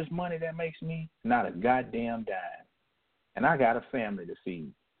know how much money that makes me? Not a goddamn dime. And I got a family to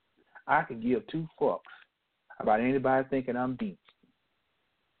feed. I could give 2 fucks about anybody thinking I'm deep.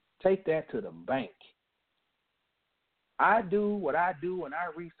 Take that to the bank. I do what I do and I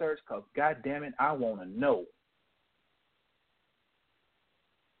research because, goddamn it, I want to know.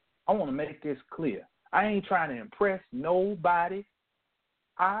 I want to make this clear. I ain't trying to impress nobody.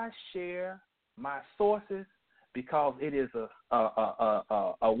 I share my sources because it is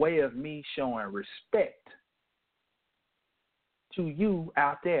a way of me showing respect to you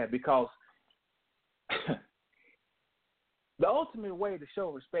out there, because the ultimate way to show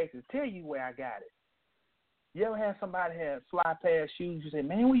respect is tell you where I got it. You ever had somebody have fly past shoes? You say,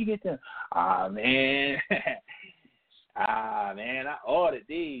 man, where you get them? Man, I ordered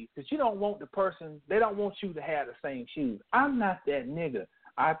these. Because you don't want the person, they don't want you to have the same shoes. I'm not that nigga.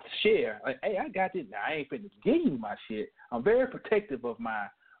 I share. Like, hey, I got this. Now, I ain't finna give you my shit. I'm very protective of my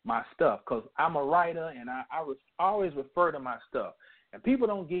stuff because I'm a writer and I always refer to my stuff. And people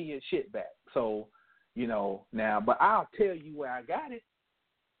don't give you shit back. So, now, but I'll tell you where I got it.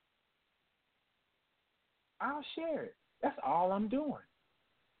 I'll share it. That's all I'm doing.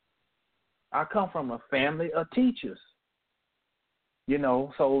 I come from a family of teachers.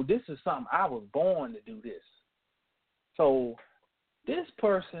 So this is something, I was born to do this. So this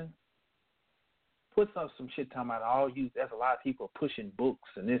person puts up some shit talking about there's a lot of people pushing books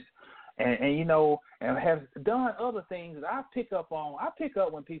and this and and have done other things that I pick up on. I pick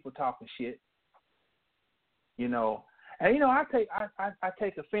up when people talking shit. And I take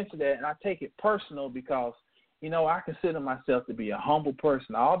offense to that, and I take it personal because I consider myself to be a humble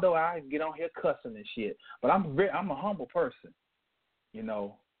person. Although I get on here cussing and shit, but I'm a humble person.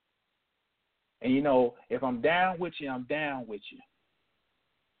 And if I'm down with you, I'm down with you.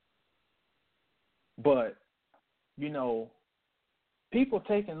 But people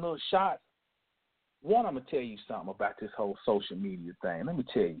taking little shots. One, I'm gonna tell you something about this whole social media thing. Let me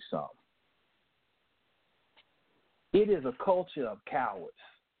tell you something. It is a culture of cowards.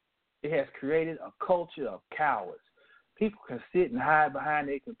 It has created a culture of cowards. People can sit and hide behind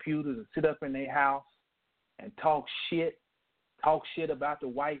their computers and sit up in their house and talk shit about the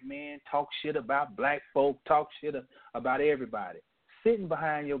white man, talk shit about black folk, talk shit about everybody. Sitting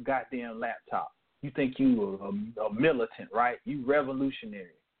behind your goddamn laptop. You think you a militant, right? You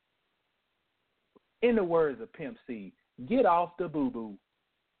revolutionary. In the words of Pimp C, get off the boo-boo.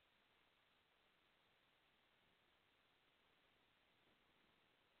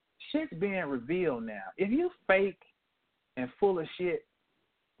 Shit's being revealed now. If you fake and full of shit,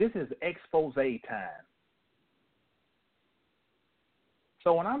 this is expose time.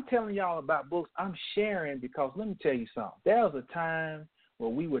 So when I'm telling y'all about books, I'm sharing because let me tell you something. There was a time where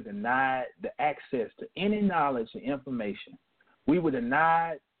we were denied the access to any knowledge and information. We were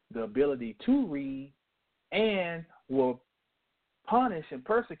denied the ability to read and were punished and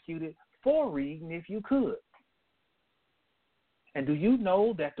persecuted for reading if you could. And do you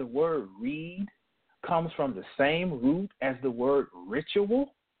know that the word read comes from the same root as the word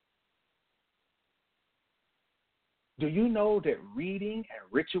ritual? Do you know that reading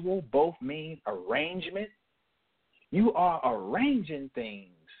and ritual both mean arrangement? You are arranging things.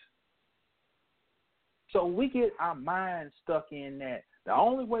 So we get our minds stuck in that the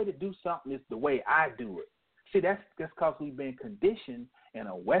only way to do something is the way I do it. See, that's because we've been conditioned in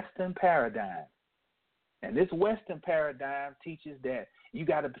a Western paradigm. And this Western paradigm teaches that you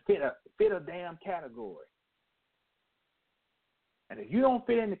got to fit a damn category. And if you don't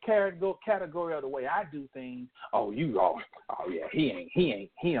fit in the category of the way I do things, he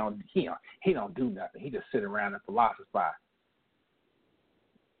don't do nothing. He just sit around and philosophize.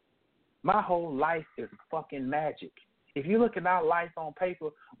 My whole life is fucking magic. If you look at our life on paper,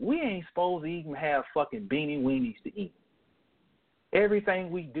 we ain't supposed to even have fucking beanie weenies to eat.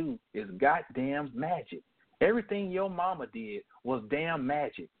 Everything we do is goddamn magic. Everything your mama did was damn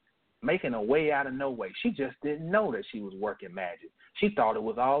magic, making a way out of no way. She just didn't know that she was working magic. She thought it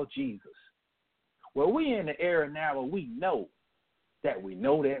was all Jesus. Well, we in the era now where we know that we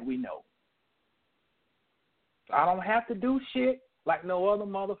know that we know. I don't have to do shit like no other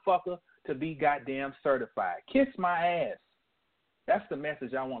motherfucker to be goddamn certified. Kiss my ass. That's the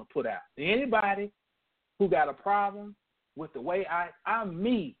message I want to put out. Anybody who got a problem with the way I'm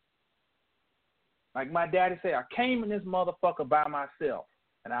me, like my daddy said, I came in this motherfucker by myself,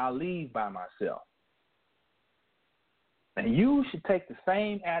 and I'll leave by myself. And you should take the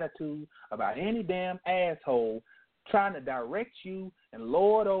same attitude about any damn asshole trying to direct you and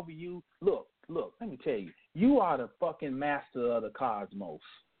lord over you. Look, let me tell you, you are the fucking master of the cosmos.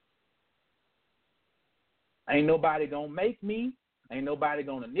 Ain't nobody gonna make me. Ain't nobody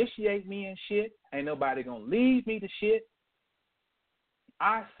gonna initiate me in shit. Ain't nobody gonna lead me to shit.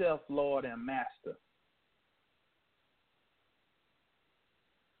 I self-lord and master.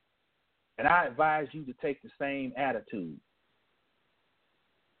 And I advise you to take the same attitude.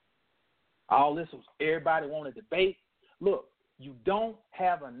 All this was everybody want to debate. Look, you don't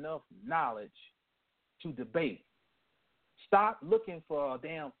have enough knowledge to debate. Stop looking for a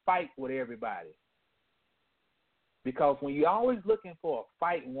damn fight with everybody. Because when you're always looking for a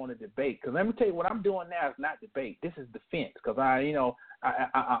fight and want to debate, because let me tell you, what I'm doing now is not debate. This is defense. Because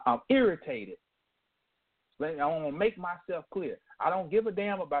I'm irritated. I want to make myself clear. I don't give a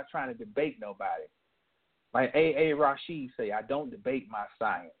damn about trying to debate nobody. Like A.A. Rashid say, I don't debate my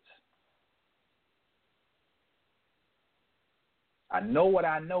science. I know what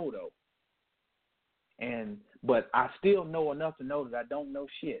I know, though. But I still know enough to know that I don't know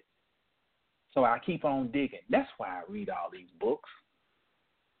shit. So I keep on digging. That's why I read all these books.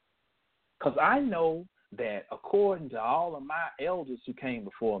 Because I know that according to all of my elders who came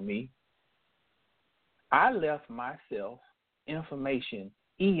before me, I left myself information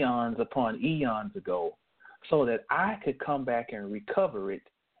eons upon eons ago so that I could come back and recover it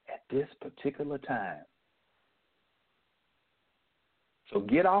at this particular time. So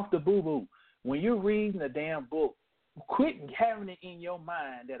get off the boo-boo. When you're reading a damn book, quit having it in your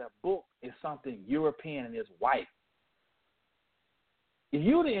mind that a book is something European and is white. If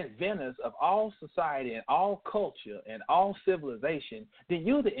you're the inventors of all society and all culture and all civilization, then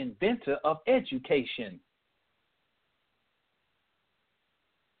you're the inventor of education.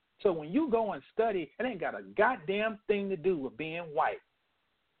 So when you go and study, it ain't got a goddamn thing to do with being white.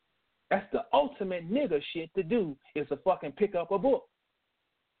 That's the ultimate nigger shit to do, is to fucking pick up a book.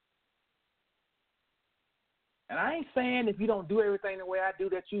 And I ain't saying if you don't do everything the way I do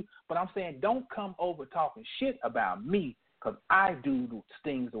but I'm saying don't come over talking shit about me, because I do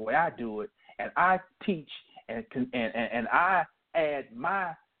things the way I do it, and I teach and I add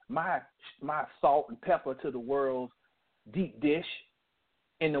my salt and pepper to the world's deep dish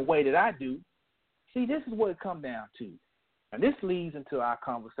in the way that I do. See, this is what it comes down to. And this leads into our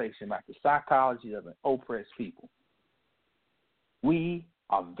conversation about the psychology of an oppressed people. We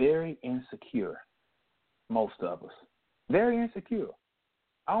are very insecure. Most of us. Very insecure.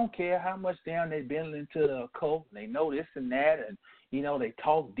 I don't care how much down they've been into the occult, and they know this and that, and, they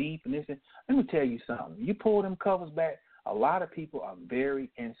talk deep and this. Let me tell you something. You pull them covers back, a lot of people are very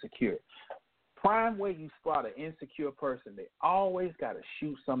insecure. Prime way you spot an insecure person, they always got to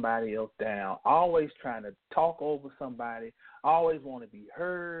shoot somebody else down, always trying to talk over somebody, always want to be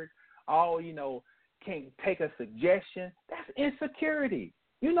heard, can't take a suggestion. That's insecurity.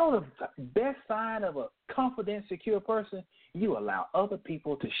 You know the best sign of a confident, secure person, you allow other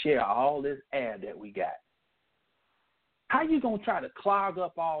people to share all this air that we got. How you going to try to clog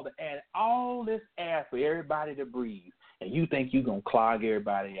up all the air, all this air for everybody to breathe, and you think you're going to clog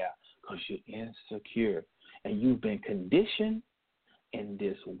everybody out because you're insecure, and you've been conditioned in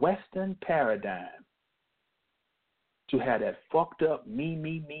this Western paradigm to have that fucked up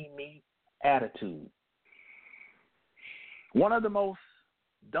me attitude. One of the most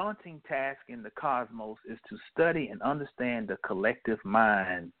daunting tasks in the cosmos is to study and understand the collective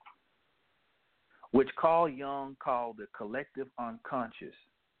mind, which Carl Jung called the collective unconscious,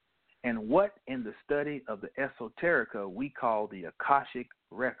 and what in the study of the esoterica we call the Akashic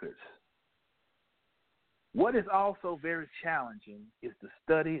records. What is also very challenging is the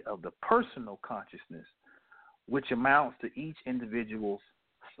study of the personal consciousness, which amounts to each individual's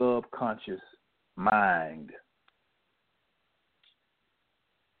subconscious mind.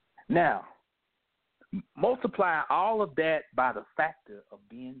 Now, multiply all of that by the factor of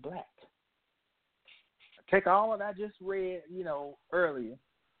being black. Take all of that I just read, earlier,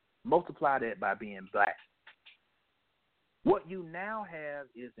 multiply that by being black. What you now have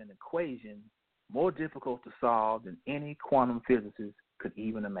is an equation more difficult to solve than any quantum physicist could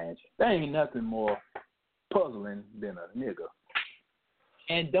even imagine. There ain't nothing more puzzling than a nigga.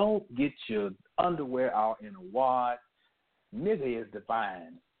 And don't get your underwear out in a wad. Nigga is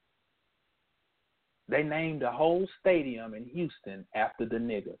divine. They named the whole stadium in Houston after the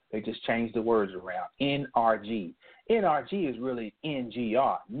nigga. They just changed the words around. NRG. NRG is really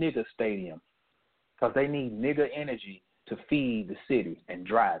NGR, nigga stadium, because they need nigga energy to feed the city and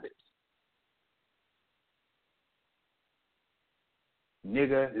drive it.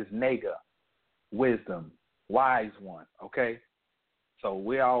 Nigga is nigga, wisdom, wise one, okay? So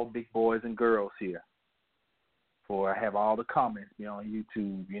we're all big boys and girls here. I have all the comments on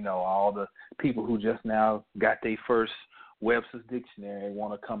YouTube, all the people who just now got their first Webster's Dictionary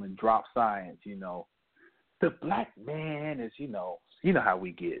want to come and drop science, The black man is, how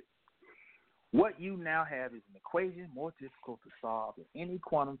we get. What you now have is an equation more difficult to solve than any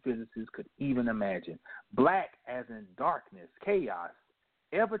quantum physicist could even imagine. Black as in darkness, chaos,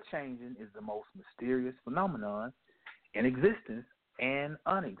 ever-changing is the most mysterious phenomenon in existence and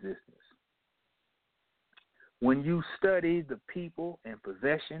unexistence. When you study the people in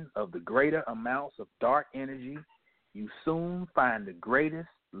possession of the greater amounts of dark energy, you soon find the greatest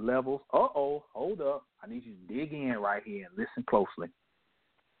levels. Hold up. I need you to dig in right here and listen closely.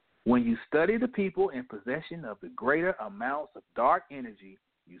 When you study the people in possession of the greater amounts of dark energy,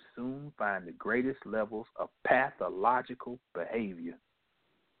 you soon find the greatest levels of pathological behavior.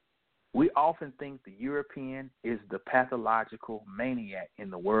 We often think the European is the pathological maniac in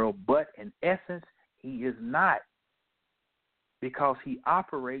the world, but in essence, he is not, because he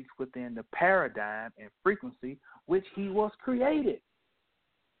operates within the paradigm and frequency which he was created.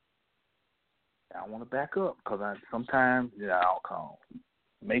 I want to back up because sometimes I'll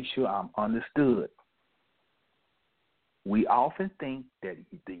make sure I'm understood. We often think that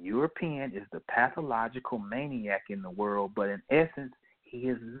the European is the pathological maniac in the world, but in essence, he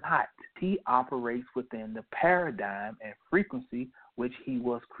is not. He operates within the paradigm and frequency which he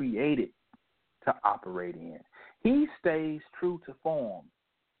was created to operate in. He stays true to form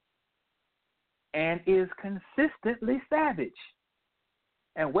and is consistently savage.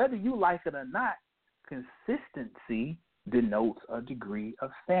 And whether you like it or not, consistency denotes a degree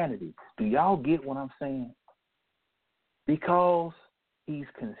of sanity. Do y'all get what I'm saying? Because he's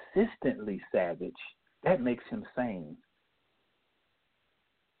consistently savage, that makes him sane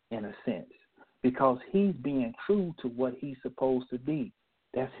in a sense, because he's being true to what he's supposed to be.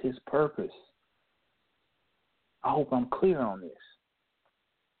 That's his purpose. I hope I'm clear on this.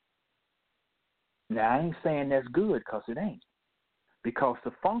 Now, I ain't saying that's good, because it ain't. Because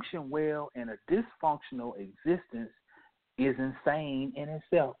to function well in a dysfunctional existence is insane in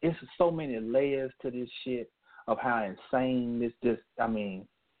itself. It's so many layers to this shit of how insane this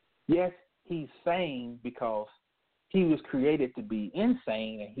yes, he's sane because he was created to be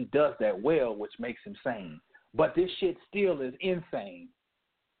insane, and he does that well, which makes him sane. But this shit still is insane.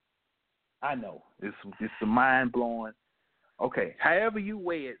 I know. It's a mind-blowing. Okay, however you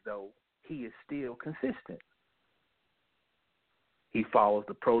weigh it, though, he is still consistent. He follows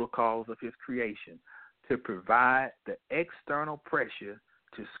the protocols of his creation to provide the external pressure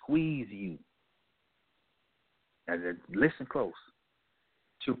to squeeze you. And listen close.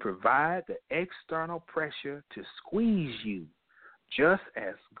 To provide the external pressure to squeeze you, just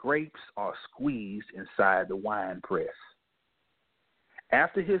as grapes are squeezed inside the wine press.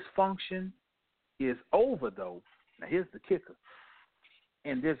 After his function is over, though, now here's the kicker.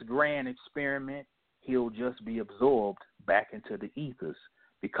 In this grand experiment, he'll just be absorbed back into the ethers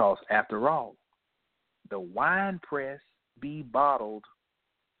because, after all, the wine press be bottled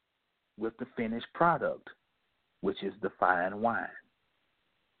with the finished product, which is the fine wine.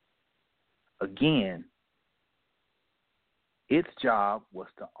 Again, its job was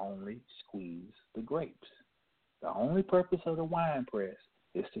to only squeeze the grapes. The only purpose of the wine press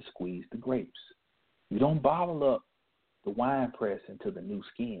is to squeeze the grapes. You don't bottle up the wine press into the new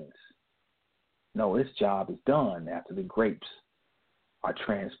skins. No, its job is done after the grapes are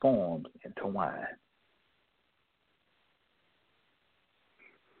transformed into wine.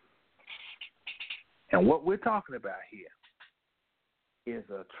 And what we're talking about here is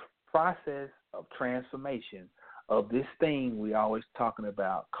a process of transformation of this thing we always talking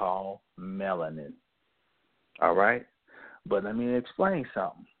about called melanin. All right? But let me explain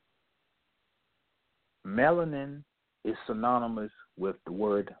something. Melanin is synonymous with the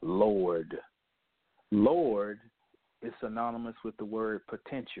word Lord. Lord is synonymous with the word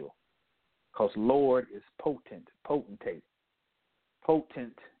potential, because Lord is potent, potentate.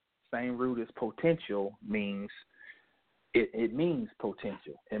 Potent, same root as potential, means it means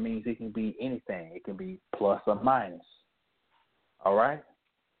potential. It means it can be anything. It can be plus or minus. All right?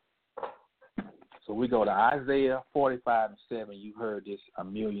 So we go to Isaiah 45:7. You've heard this a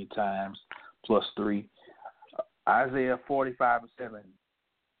million times, +3. Isaiah 45:7.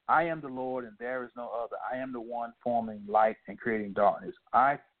 I am the Lord, and there is no other. I am the one forming light and creating darkness.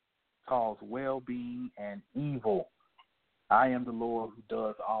 I cause well-being and evil. I am the Lord who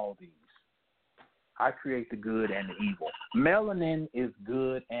does all these. I create the good and the evil. Melanin is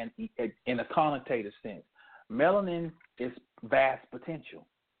good and in a connotative sense. Melanin is vast potential.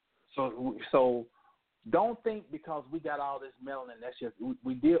 So don't think because we got all this melanin, that's just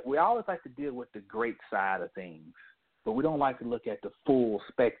we always like to deal with the great side of things, but we don't like to look at the full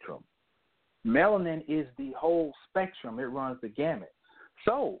spectrum. Melanin is the whole spectrum. It runs the gamut.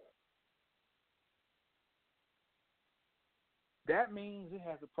 So that means it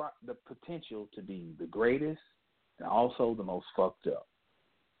has the potential to be the greatest and also the most fucked up.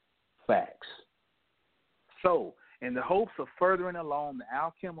 Facts. So, in the hopes of furthering along the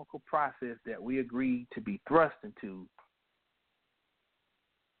alchemical process that we agreed to be thrust into,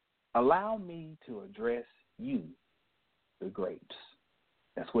 allow me to address you, the grapes.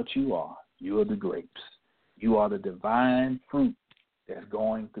 That's what you are. You are the grapes. You are the divine fruit that's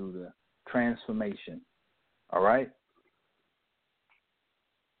going through the transformation. All right?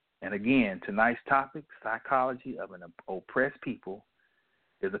 And again, tonight's topic, psychology of an oppressed people,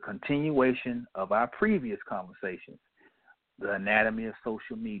 is a continuation of our previous conversations, the anatomy of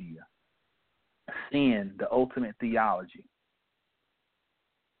social media, sin, the ultimate theology.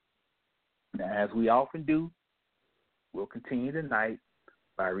 Now, as we often do, we'll continue tonight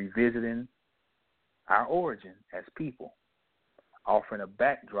by revisiting our origin as people, offering a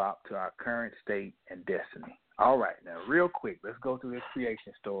backdrop to our current state and destiny. All right, now real quick, let's go through this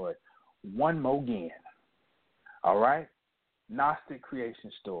creation story one more again. All right? Gnostic creation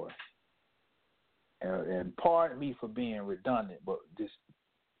story. And pardon me for being redundant, but this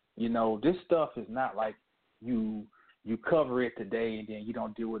stuff is not like you cover it today and then you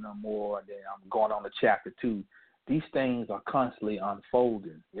don't deal with it no more, and then I'm going on to chapter 2. These things are constantly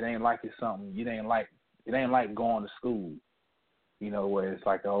unfolding. It ain't like it's something. It ain't like going to school, where it's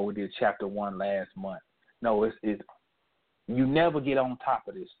like, oh, we did chapter 1 last month. No, it's you never get on top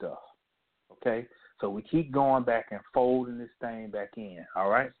of this stuff. Okay? So we keep going back and folding this thing back in. All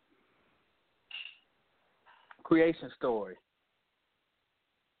right? Creation story.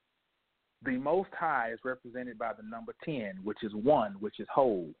 The Most High is represented by the number 10, which is 1, which is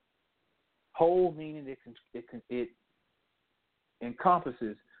whole. Whole meaning it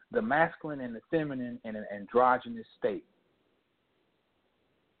encompasses the masculine and the feminine in an androgynous state.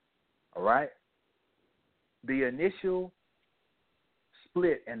 All right? The initial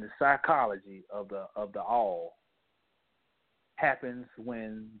split in the psychology of the all happens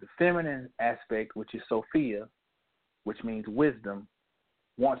when the feminine aspect, which is Sophia, which means wisdom,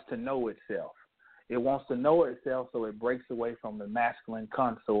 wants to know itself. It wants to know itself, so it breaks away from the masculine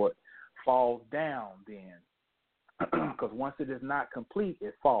consort, falls down then. Because once it is not complete,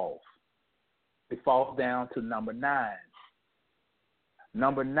 it falls. It falls down to number 9.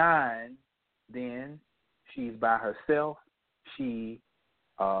 Number 9, then, she's by herself.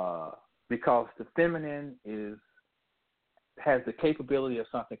 Because the feminine has the capability of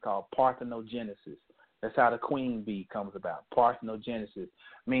something called parthenogenesis. That's how the queen bee comes about. Parthenogenesis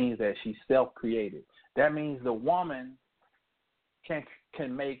means that she's self-created. That means the woman can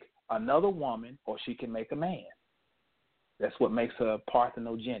make another woman, or she can make a man. That's what makes her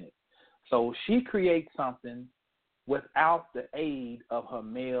parthenogenic. So she creates something without the aid of her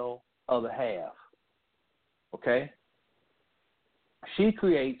male other half. Okay? She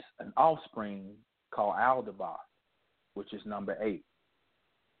creates an offspring called Aldebaran, which is number 8.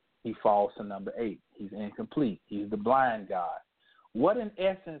 He falls to number 8. He's incomplete. He's the blind God. What in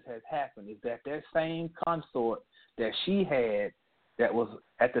essence has happened is that same consort that she had that was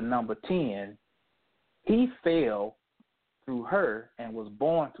at the number 10, he fell through her and was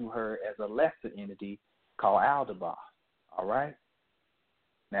born through her as a lesser entity called Aldebaran. All right?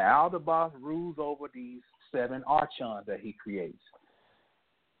 Now, Aldebaran rules over these 7 archons that he creates.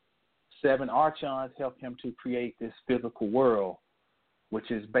 7 archons help him to create this physical world,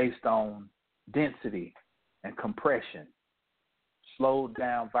 which is based on density and compression, slowed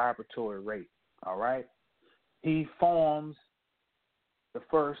down vibratory rate. All right? He forms the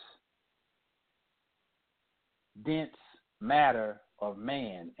first dense matter of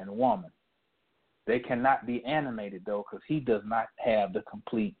man and woman. They cannot be animated, though, because he does not have the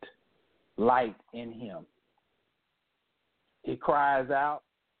complete light in him. He cries out.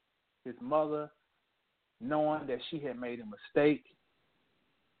 His mother, knowing that she had made a mistake,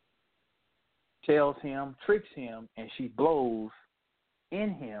 tells him, tricks him, and she blows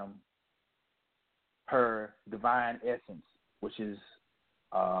in him her divine essence, which is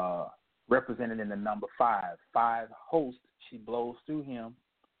represented in the number 5. 5 hosts, she blows through him.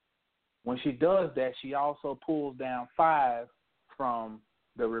 When she does that, she also pulls down 5 from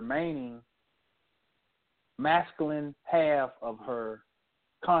the remaining masculine half of her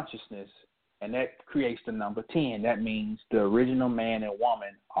consciousness, and that creates the number 10. That means the original man and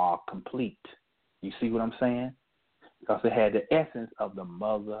woman are complete. You see what I'm saying? Because it had the essence of the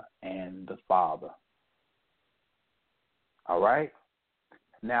mother and the father. All right?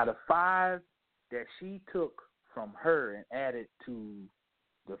 Now, the 5 that she took from her and added to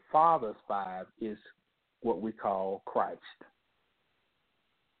the father's 5 is what we call Christ.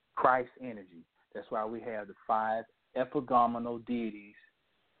 Christ energy. That's why we have the 5 epigomenal deities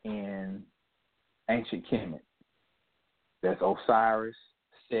in ancient Kemet. That's Osiris,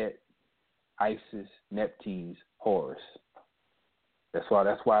 Set, Isis, Nephthys, Horus. That's why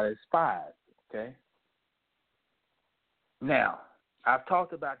it's 5, okay? Now, I've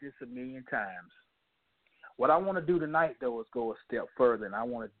talked about this a million times. What I want to do tonight, though, is go a step further, and I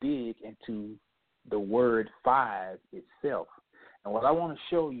want to dig into the word 5 itself. And what I want to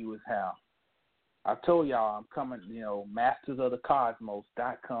show you is how I told y'all I'm coming,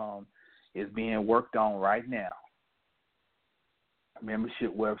 mastersofthecosmos.com is being worked on right now. A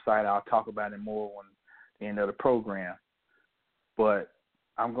membership website, I'll talk about it more on the end of the program. But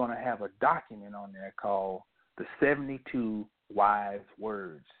I'm going to have a document on there called the 72 Wise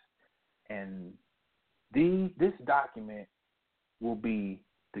Words. And this document will be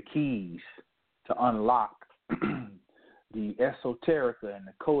the keys to unlock the esoterica and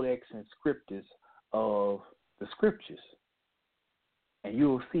the codex and scriptus of the scriptures. And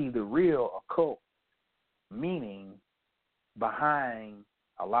you'll see the real occult meaning behind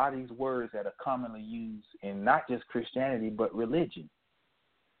a lot of these words that are commonly used in not just Christianity, but religion.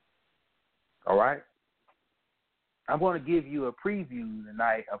 All right? I'm going to give you a preview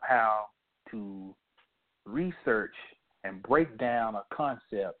tonight of how to research and break down a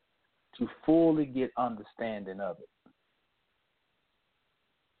concept to fully get understanding of it.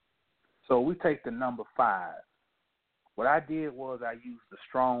 So we take the number 5. What I did was I used the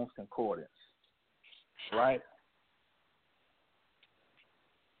Strong's Concordance, right?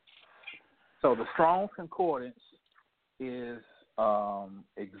 So the Strong's Concordance is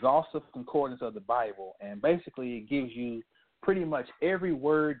exhaustive concordance of the Bible, and basically it gives you pretty much every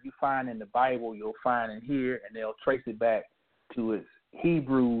word you find in the Bible you'll find in here, and they'll trace it back to its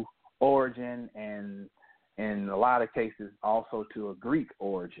Hebrew origin and in a lot of cases also to a Greek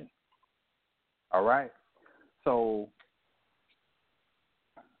origin. All right? So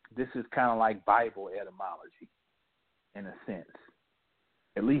this is kind of like Bible etymology in a sense,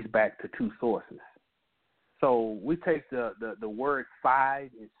 at least back to 2 sources. So we take the word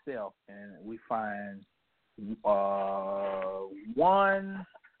 5 itself, and we find we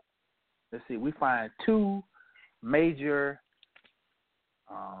find 2 major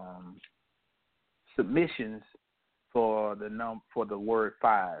submissions for the word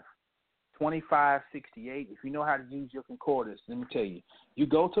 5. 2568. If you know how to use your concordance, let me tell you. You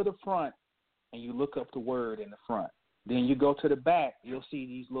go to the front and you look up the word in the front. Then you go to the back, you'll see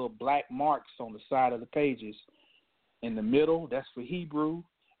these little black marks on the side of the pages. In the middle, that's for Hebrew,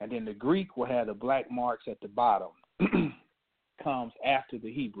 and then the Greek will have the black marks at the bottom. Comes after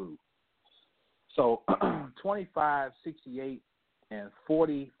the Hebrew. So 2568 and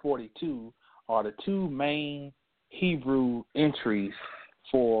 4042 are the two main Hebrew entries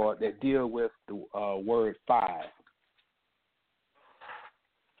that deal with the word 5.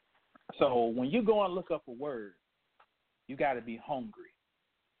 So when you go and look up a word, you got to be hungry.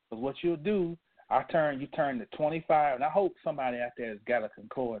 Because what you'll do, you turn to 25, and I hope somebody out there has got a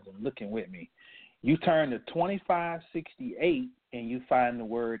concordance and looking with me. You turn to 2568, and you find the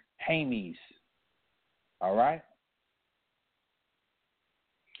word Hames. All right?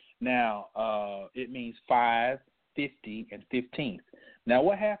 Now, it means 5, 50, and 15th. Now,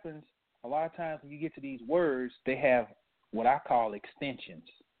 what happens a lot of times when you get to these words, they have what I call extensions.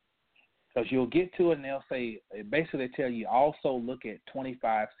 Because you'll get to it, and they'll say, basically they tell you also look at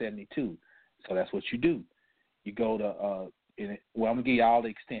 2572. So that's what you do. You go to, I'm going to give you all the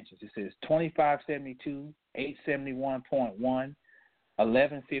extensions. It says 2572, 871.1,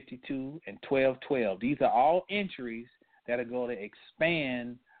 1152, and 1212. These are all entries that are going to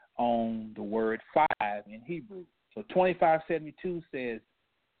expand on the word 5 in Hebrew. So 2572 says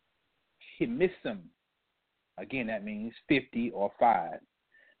Himisim. Again, that means 50 or 5.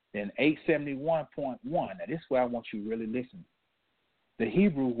 Then 871.1. Now, this is where I want you to really listen. The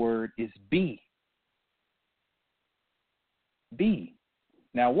Hebrew word is be. Be.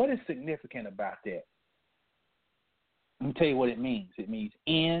 Now, what is significant about that? Let me tell you what it means. It means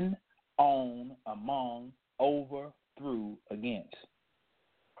in, on, among, over, through, against.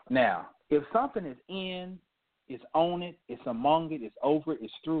 Now, if something is in, it's on it, it's among it, it's over it,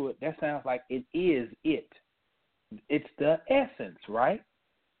 it's through it, that sounds like it is it. It's the essence, right?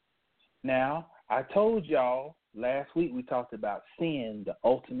 Now, I told y'all last week we talked about sin, the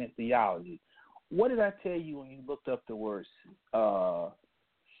ultimate theology. What did I tell you when you looked up the word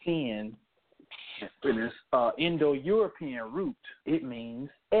sin? In its Indo-European root, it means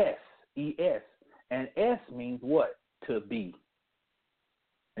S, E-S. And S means what? To be.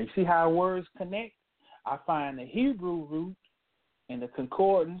 And you see how words connect? I find the Hebrew root in the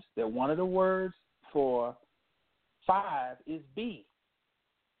concordance that one of the words for 5 is be.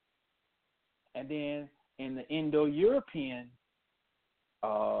 And then in the Indo-European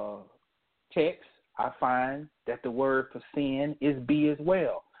text, I find that the word for sin is be as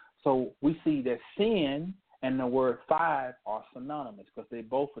well. So we see that sin and the word 5 are synonymous because they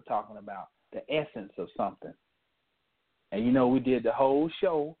both are talking about the essence of something. And you know, we did the whole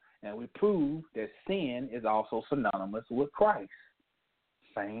show and we proved that sin is also synonymous with Christ.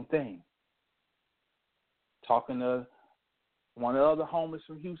 Same thing. Talking to one of the other homies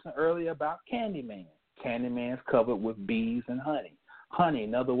from Houston earlier about Candyman. Candyman's covered with bees and honey. Honey,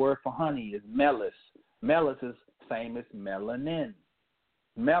 another word for honey is melis. Melis is same as melanin.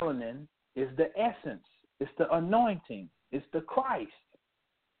 Melanin is the essence. It's the anointing. It's the Christ.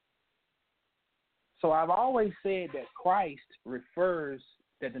 So I've always said that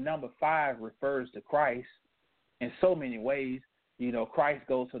that the number 5 refers to Christ in so many ways. You know, Christ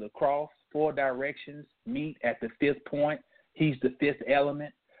goes to the cross, 4 directions meet at the 5th point. He's the 5th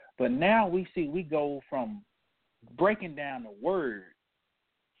element. But now we go from breaking down the word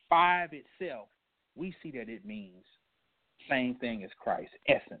 5 itself, we see that it means same thing as Christ,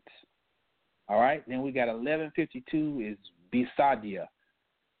 essence. All right? Then we got 1152 is Bisadia.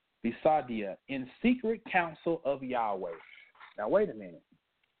 Bisadia, in secret counsel of Yahweh. Now, wait a minute.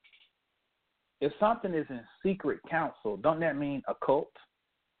 If something is in secret counsel, don't that mean occult?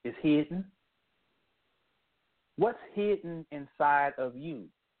 It's hidden? What's hidden inside of you?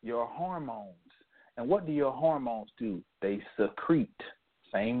 Your hormones. And what do your hormones do? They secrete.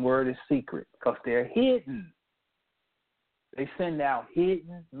 Same word as secret, because they're hidden. They send out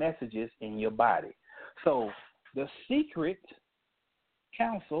hidden messages in your body. So the secret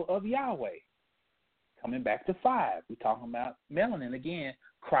counsel of Yahweh. Coming back to 5, we're talking about melanin again.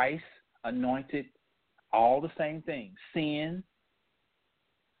 Christ, anointed, all the same things. Sin,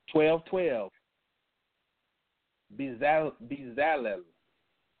 12:12. Bezalel,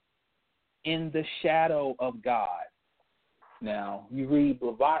 in the shadow of God. Now, you read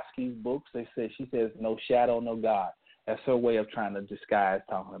Blavatsky's books, she says no shadow, no God. That's her way of trying to disguise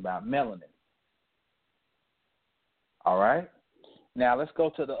talking about melanin. All right? Now, let's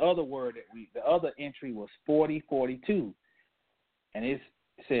go to the other word the other entry was 4042. And it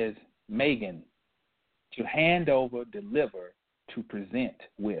says Megan, to hand over, deliver, to present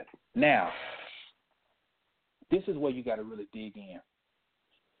with. Now, this is where you got to really dig in.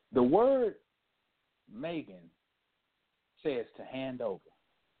 The word Megan says to hand over.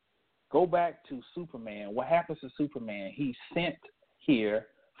 Go back to Superman. What happens to Superman? He's sent here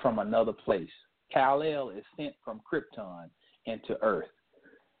from another place. Kal-El is sent from Krypton into Earth.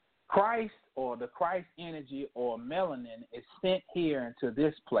 Christ or the Christ energy or melanin is sent here into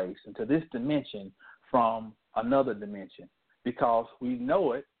this place, into this dimension from another dimension, because we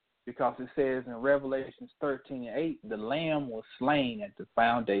know it, because it says in Revelations 13:8, the Lamb was slain at the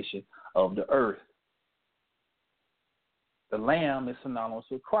foundation of the earth. The Lamb is synonymous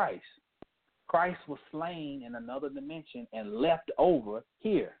with Christ. Christ was slain in another dimension and left over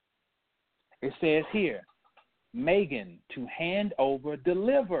here. It says here, Megan, to hand over,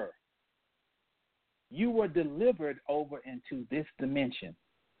 deliver. You were delivered over into this dimension.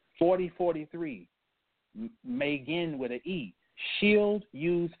 4043, Megan with an E. Shield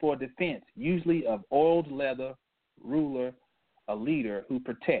used for defense, usually of oiled leather, ruler, a leader who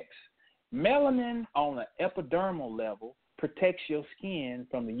protects. Melanin on an epidermal level protects your skin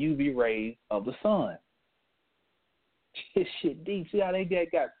from the UV rays of the sun. This shit deep. See how they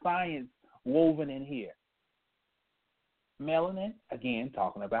got science woven in here. Melanin, again,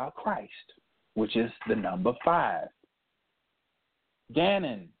 talking about Christ, which is the number 5.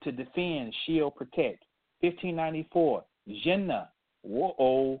 Ganon, to defend, shield, protect. 1594, Jinnah.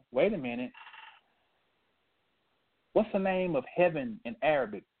 Whoa, wait a minute. What's the name of heaven in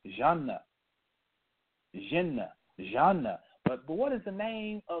Arabic? Jannah. Jinnah. Jannah. But what is the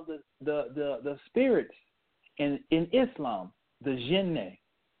name of the spirits in Islam? The Jinn,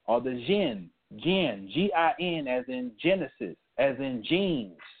 or the Jinn. Jinn, G-I-N, as in Genesis, as in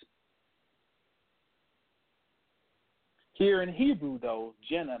genes. Here in Hebrew, though,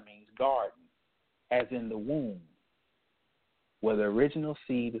 Jinnah means garden, as in the womb, where the original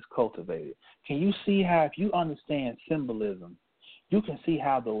seed is cultivated. Can you see how, if you understand symbolism, you can see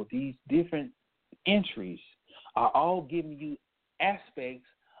how, though, these different entries are all giving you aspects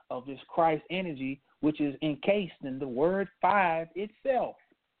of this Christ energy, which is encased in the word 5 itself.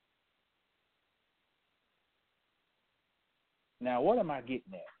 Now, what am I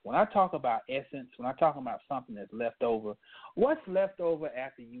getting at? When I talk about essence, when I talk about something that's left over, what's left over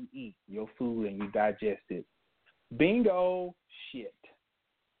after you eat your food and you digest it? Bingo, shit.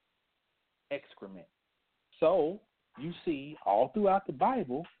 Excrement. So, you see, all throughout the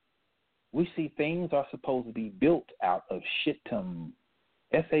Bible, we see things are supposed to be built out of shittim,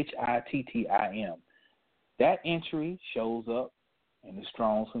 S-H-I-T-T-I-M. That entry shows up in the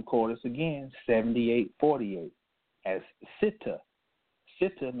Strong's Concordance again, 7848. As sitta.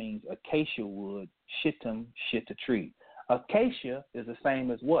 Sitta means acacia wood, shittim, shitta tree. Acacia is the same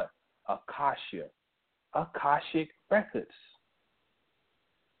as what? Akasha. Akashic records.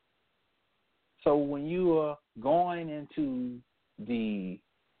 So when you are going into the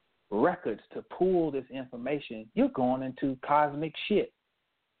records to pull this information, you're going into cosmic shit.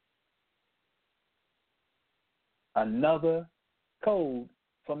 Another code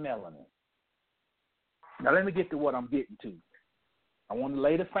for melanin. Now, let me get to what I'm getting to. I want to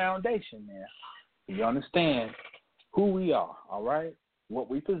lay the foundation there so you understand who we are, all right? What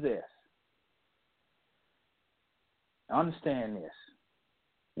we possess. Understand this.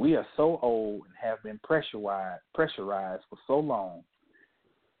 We are so old and have been pressurized for so long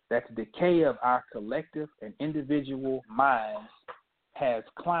that the decay of our collective and individual minds has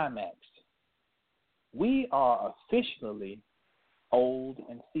climaxed. We are officially old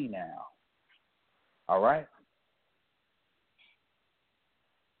and senile. All right?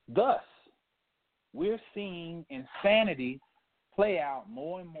 Thus, we're seeing insanity play out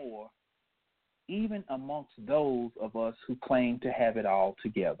more and more, even amongst those of us who claim to have it all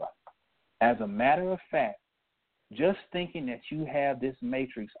together. As a matter of fact, just thinking that you have this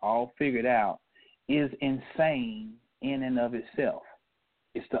matrix all figured out is insane in and of itself.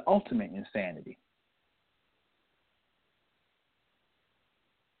 It's the ultimate insanity.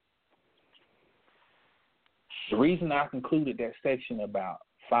 The reason I concluded that section about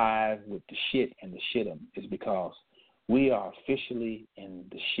 5 with the shit and the shit'em is because we are officially in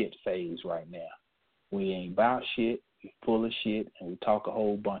the shit phase right now. We ain't about shit, we full of shit, and we talk a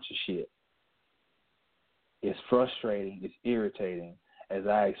whole bunch of shit. It's frustrating, it's irritating, as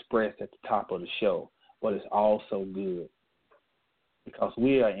I expressed at the top of the show, but it's also good because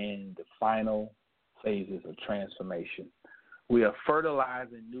we are in the final phases of transformation. We are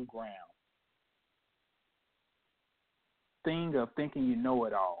fertilizing new ground. Thing of thinking you know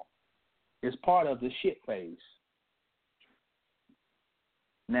it all is part of the shit phase.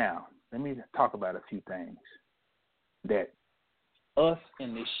 Now, let me talk about a few things that us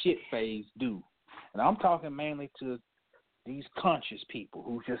in the shit phase do. And I'm talking mainly to these conscious people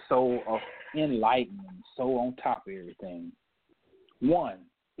who just so enlightened and so on top of everything. One,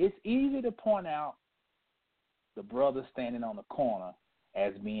 it's easy to point out the brother standing on the corner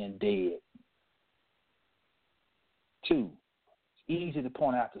as being dead. 2, it's easy to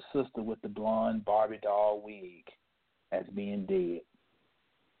point out the sister with the blonde Barbie doll wig as being dead.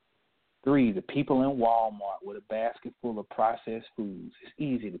 3, the people in Walmart with a basket full of processed foods. It's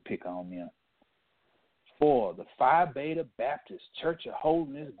easy to pick on them. 4, the Phi Beta Baptist Church of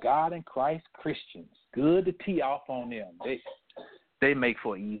Holiness God in Christ Christians. Good to tee off on them. They make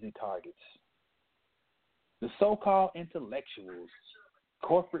for easy targets. The so-called intellectuals,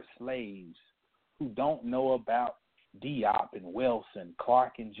 corporate slaves who don't know about Diop and Wilson,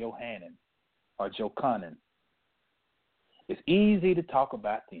 Clark and Johannan or Johannan. It's easy to talk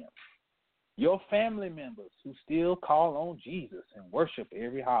about them. Your family members who still call on Jesus and worship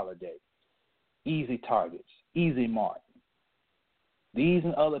every holiday. Easy targets, easy mark. These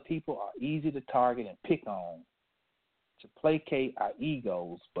and other people are easy to target and pick on to placate our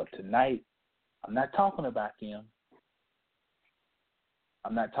egos, but tonight I'm not talking about them.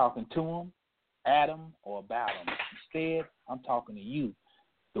 I'm not talking to them, at them, or about them. Instead, I'm talking to you,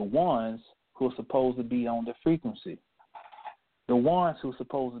 the ones who are supposed to be on the frequency, the ones who are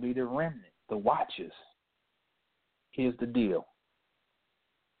supposed to be the remnant, the watchers. Here's the deal.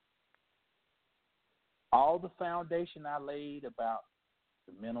 All the foundation I laid about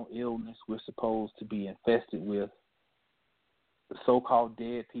the mental illness we're supposed to be infested with, the so-called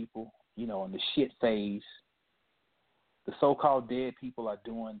dead people, in the shit phase, the so-called dead people are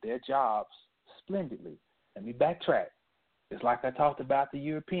doing their jobs splendidly. Let me backtrack. It's like I talked about the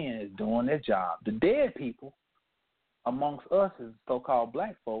Europeans doing their job. The dead people amongst us as so-called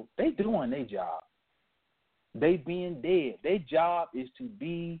black folk, they doing their job. They being dead. Their job is to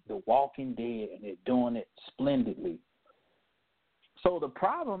be the walking dead, and they're doing it splendidly. So the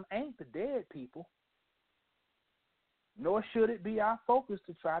problem ain't the dead people, nor should it be our focus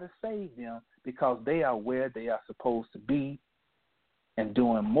to try to save them, because they are where they are supposed to be and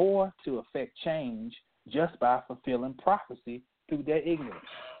doing more to affect change just by fulfilling prophecy through their ignorance.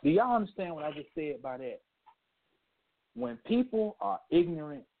 Do y'all understand what I just said by that? When people are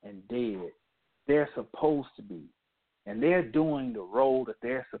ignorant and dead, they're supposed to be, and they're doing the role that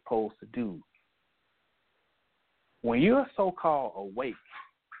they're supposed to do. When you're so-called awake,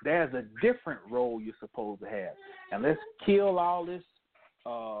 there's a different role you're supposed to have. And let's kill all this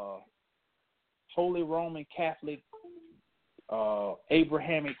Holy Roman Catholic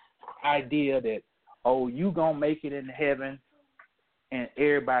Abrahamic idea that, you going to make it in heaven and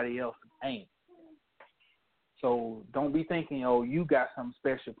everybody else ain't. So don't be thinking, you got some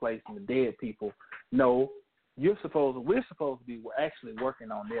special place in the dead people. No, we're supposed to be actually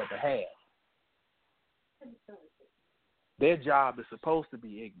working on their behalf. Their job is supposed to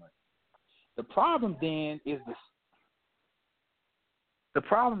be ignorant. The problem then is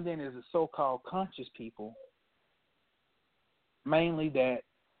the so-called conscious people, mainly that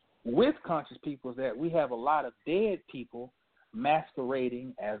with conscious people is that we have a lot of dead people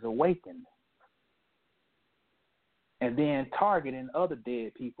masquerading as awakened, and then targeting other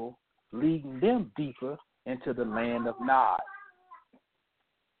dead people, leading them deeper into the land of Nod.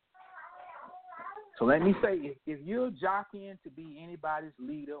 So let me say, if you're jockeying to be anybody's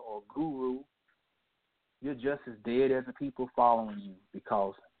leader or guru, you're just as dead as the people following you,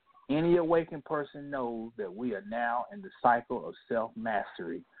 because any awakened person knows that we are now in the cycle of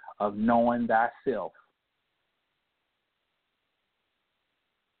self-mastery, of knowing thyself.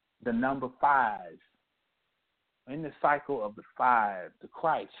 The number 5, in the cycle of the 5, the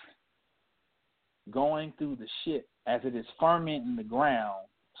Christ, going through the shit as it is fermenting the ground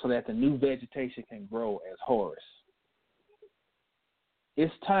so that the new vegetation can grow as Horus.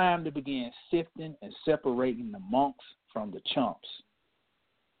 It's time to begin sifting and separating the monks from the chumps.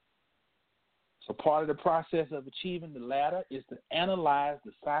 So part of the process of achieving the latter is to analyze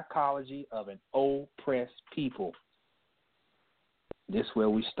the psychology of an oppressed people. This is where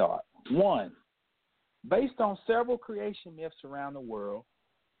we start. 1, based on several creation myths around the world,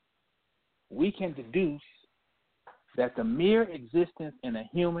 we can deduce that the mere existence in a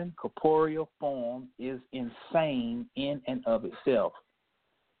human corporeal form is insane in and of itself.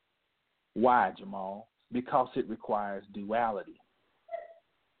 Why, Jamal? Because it requires duality.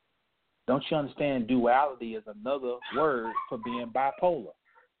 Don't you understand? Duality is another word for being bipolar.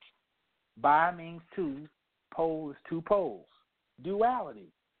 Bi means two, pole is 2 poles.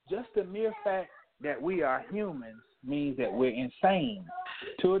 Duality. Just the mere fact that we are humans means that we're insane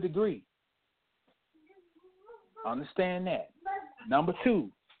to a degree. Understand that. Number 2,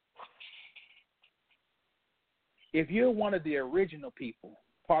 if you're one of the original people,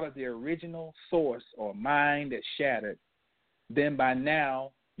 part of the original source or mind that's shattered, then by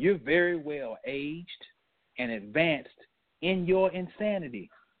now you're very well aged and advanced in your insanity.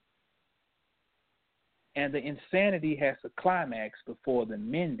 And the insanity has to climax before the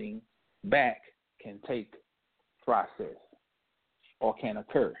mending back can take process or can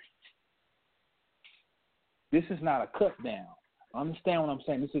occur. This is not a cut down. Understand what I'm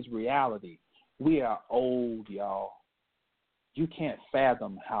saying? This is reality. We are old, y'all. You can't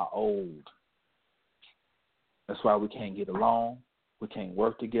fathom how old. That's why we can't get along. We can't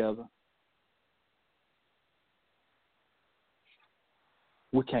work together.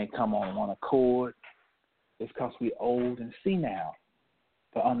 We can't come on one accord. It's because we're old and senile.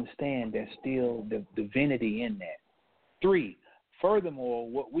 But understand there's still the divinity in that. 3, furthermore,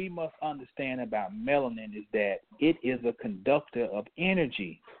 what we must understand about melanin is that it is a conductor of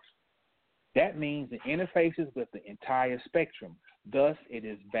energy. That means it interfaces with the entire spectrum. Thus, it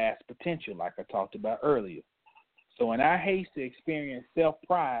is vast potential, like I talked about earlier. So in our haste to experience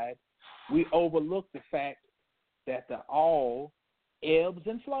self-pride, we overlook the fact that the all ebbs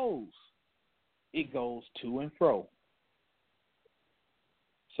and flows. It goes to and fro.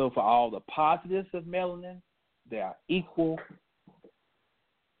 So for all the positives of melanin, there are equal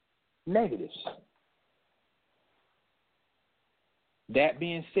negatives. That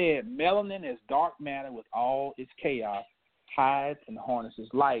being said, melanin is dark matter with all its chaos, hides and harnesses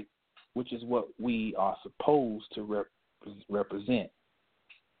light, which is what we are supposed to represent.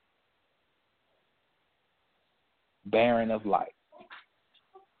 Barren of light.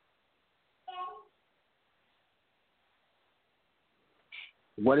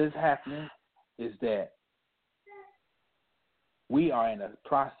 What is happening is that we are in a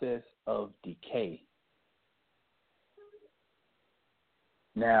process of decay.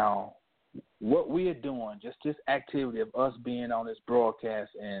 Now, what we are doing, just this activity of us being on this broadcast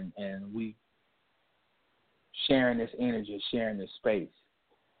and we sharing this energy, sharing this space,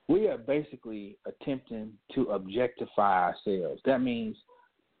 we are basically attempting to objectify ourselves. That means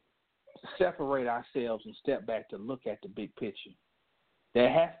separate ourselves and step back to look at the big picture. There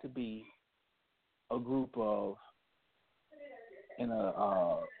has to be a group of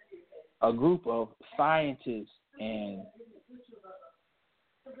scientists and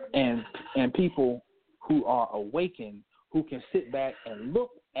people who are awakened, who can sit back and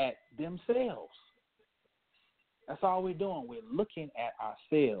look at themselves. That's all we're doing. We're looking at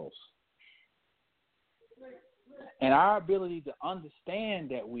ourselves. And our ability to understand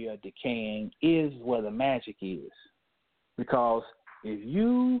that we are decaying is where the magic is. Because if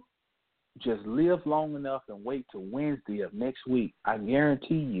you just live long enough and wait till Wednesday of next week, I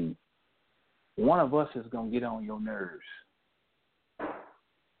guarantee you, one of us is going to get on your nerves.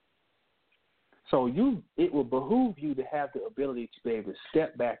 So it will behoove you to have the ability to be able to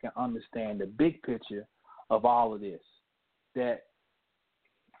step back and understand the big picture of all of this. That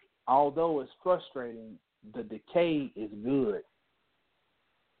although it's frustrating, the decay is good.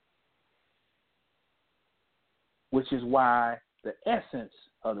 Which is why the essence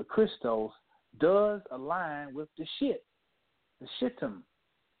of the Christos does align with the shit, the shittum.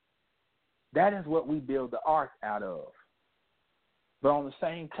 That is what we build the ark out of. But on the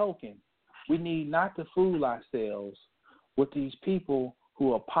same token, we need not to fool ourselves with these people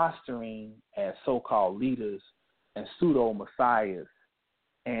who are posturing as so-called leaders and pseudo-messiahs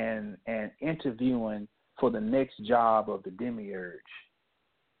and interviewing for the next job of the demiurge.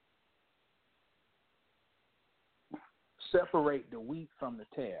 Separate the wheat from the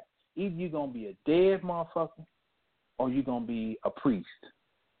tare. Either you're going to be a dead motherfucker or you're going to be a priest.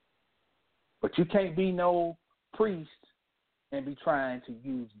 But you can't be no priest and be trying to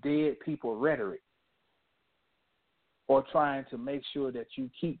use dead people rhetoric or trying to make sure that you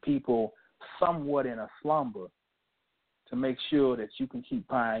keep people somewhat in a slumber to make sure that you can keep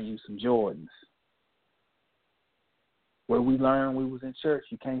buying you some Jordans. Where we learned we was in church,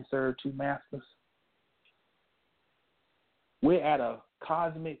 you can't serve two masters. We're at a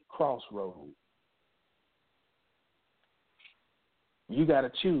cosmic crossroad. You got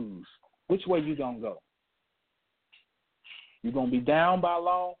to choose which way you going to go. You going to be down by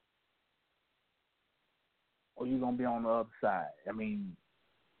law or you going to be on the other side? I mean,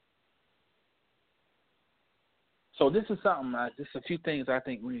 so this is something, just a few things I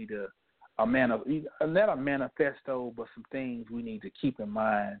think we need to, not a manifesto, but some things we need to keep in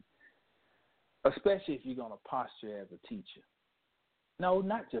mind, especially if you're going to posture as a teacher. No,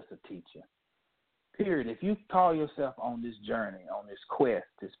 not just a teacher. Period. If you call yourself on this journey, on this quest,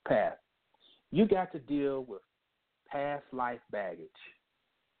 this path, you got to deal with past life baggage.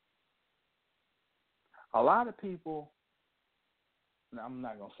 A lot of people, I'm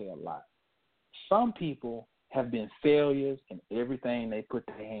not going to say a lot, some people have been failures in everything they put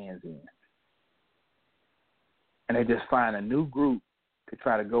their hands in. And they just find a new group to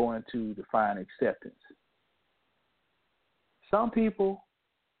try to go into to find acceptance. Some people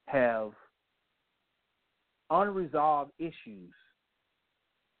have unresolved issues.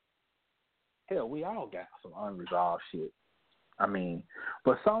 Hell, we all got some unresolved shit. I mean,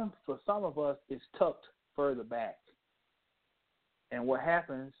 for some of us, it's tucked further back. And what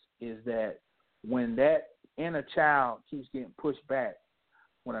happens is that when that inner child keeps getting pushed back,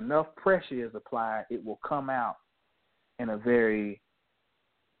 when enough pressure is applied, it will come out in a very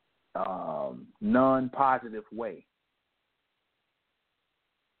non-positive way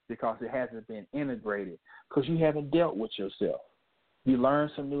because it hasn't been integrated, because you haven't dealt with yourself. You learn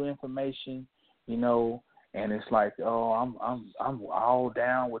some new information, you know, and it's like, oh, I'm all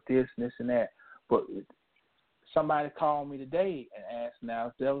down with this and this and that. But somebody called me today and asked, now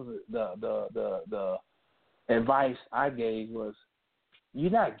if that was the advice I gave was,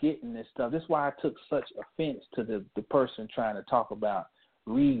 you're not getting this stuff. This is why I took such offense to the person trying to talk about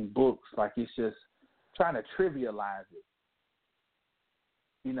reading books like it's just trying to trivialize it.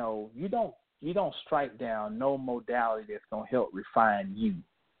 You know, you don't strike down no modality that's going to help refine you.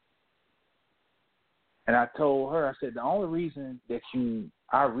 And I told her, I said, the only reason that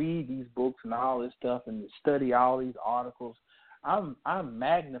I read these books and all this stuff and study all these articles, I'm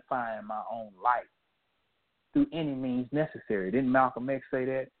magnifying my own life through any means necessary. Didn't Malcolm X say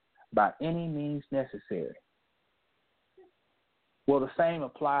that? By any means necessary. Well, the same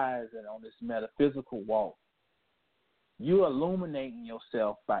applies on this metaphysical walk. You're illuminating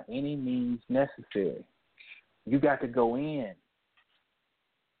yourself by any means necessary. You got to go in.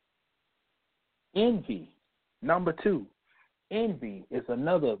 Envy, number 2. Envy is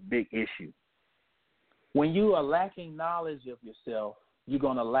another big issue. When you are lacking knowledge of yourself, you're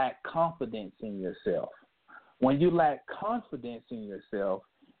going to lack confidence in yourself. When you lack confidence in yourself,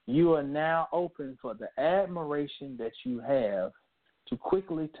 you are now open for the admiration that you have to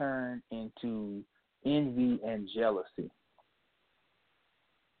quickly turn into envy and jealousy,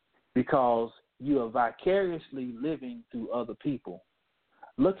 because you are vicariously living through other people,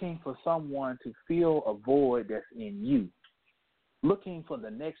 looking for someone to fill a void that's in you, looking for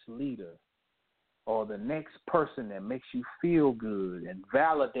the next leader or the next person that makes you feel good and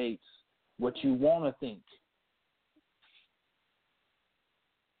validates what you want to think.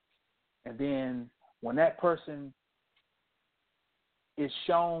 And then when that person is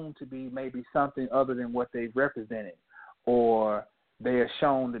shown to be maybe something other than what they've represented, or they are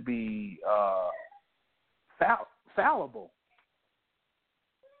shown to be fallible,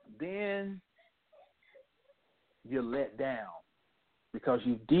 then you're let down because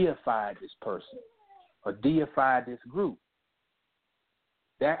you've deified this person or deified this group.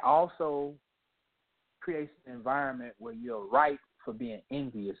 That also creates an environment where you're ripe for being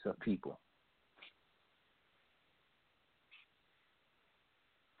envious of people,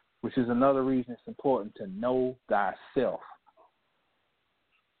 which is another reason it's important to know thyself.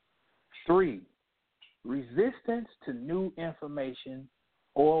 3, resistance to new information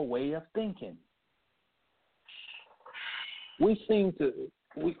or way of thinking. We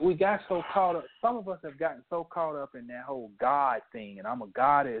got so caught up, some of us have gotten so caught up in that whole God thing, and I'm a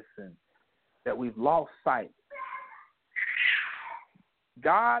goddess, and that we've lost sight.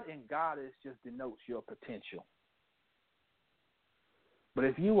 God and goddess just denotes your potential. But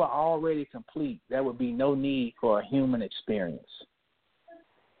if you are already complete, there would be no need for a human experience.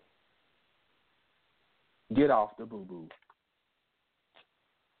 Get off the boo-boo.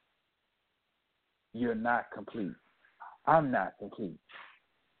 You're not complete. I'm not complete.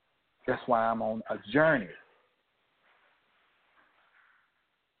 That's why I'm on a journey.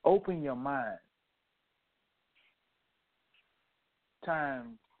 Open your mind.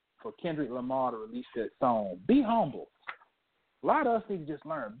 Time for Kendrick Lamar to release that song. Be humble. A lot of us need to just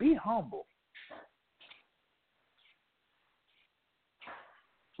learn. Be humble.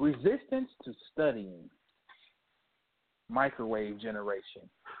 Resistance to studying. Microwave generation.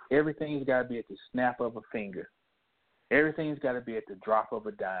 Everything's got to be at the snap of a finger. Everything's got to be at the drop of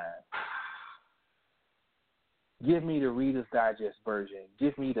a dime. Give me the Reader's Digest version.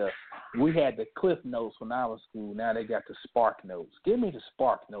 We had the Cliff Notes when I was school. Now they got the Spark Notes. Give me the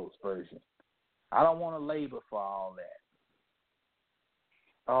Spark Notes version. I don't want to labor for all that.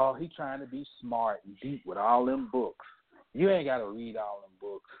 Oh, he trying to be smart and deep with all them books. You ain't got to read all them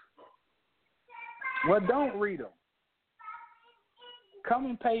books. Well, don't read them. Come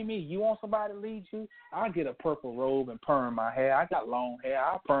and pay me. You want somebody to lead you? I'll get a purple robe and perm my hair. I got long hair.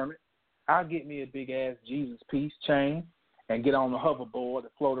 I'll perm it. I'll get me a big-ass Jesus piece chain and get on the hoverboard to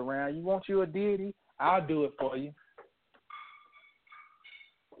float around. You want you a deity? I'll do it for you.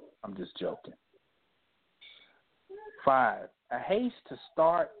 I'm just joking. 5, a haste to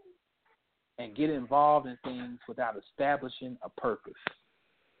start and get involved in things without establishing a purpose.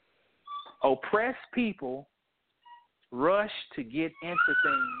 Oppressed people rush to get into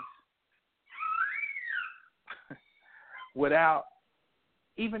things without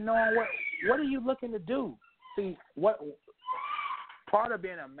even knowing what are you looking to do. See, what part of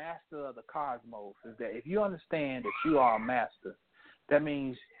being a master of the cosmos is that if you understand that you are a master, that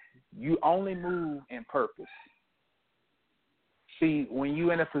means you only move in purpose. See, when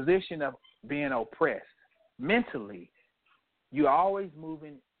you're in a position of being oppressed mentally, you're always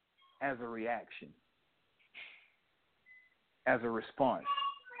moving as a reaction, as a response.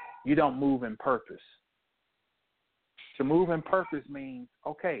 You don't move in purpose. To move in purpose means,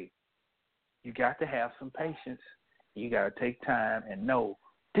 okay, you got to have some patience. You got to take time and know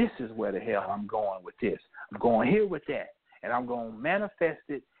this is where the hell I'm going with this. I'm going here with that, and I'm going to manifest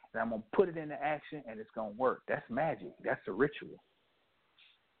it, and I'm going to put it into action, and it's going to work. That's magic. That's a ritual.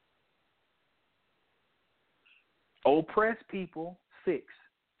 Oppressed people, 6,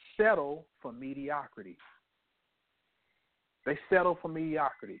 settle for mediocrity. They settle for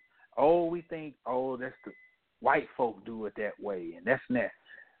mediocrity. Oh, we think, that's the white folk do it that way, and that's that.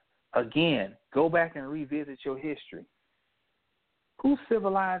 Again, go back and revisit your history. Who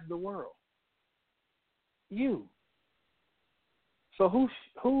civilized the world? You. So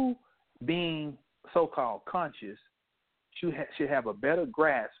who being so-called conscious should have a better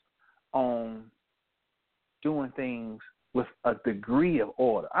grasp on doing things with a degree of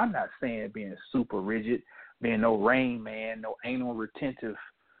order? I'm not saying being super rigid, being no Rain Man, no anal retentive,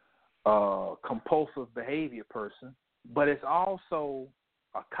 compulsive behavior person, but it's also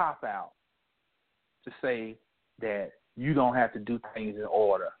a cop-out to say that you don't have to do things in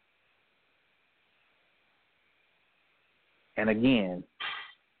order. And again,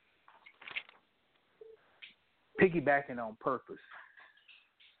 piggybacking on purpose.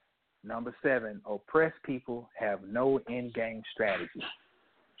 Number 7, oppressed people have no end-game strategy.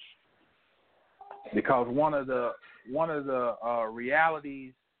 Because one of the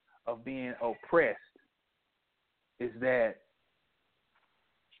realities of being oppressed is that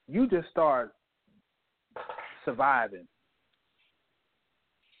you just start surviving.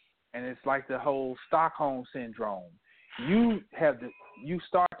 And it's like the whole Stockholm syndrome. You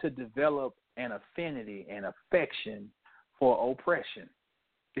start to develop an affinity and affection for oppression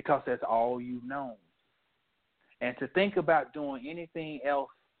because that's all you've known. And to think about doing anything else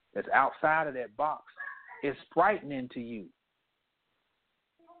that's outside of that box is frightening to you.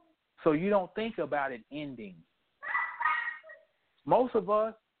 So you don't think about it ending. Most of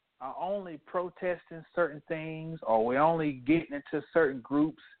us are only protesting certain things, or we're only getting into certain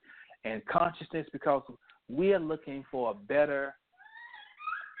groups and consciousness because we are looking for a better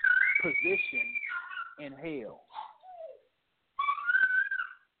position in hell.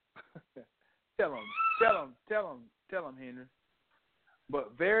 Tell him, Henry.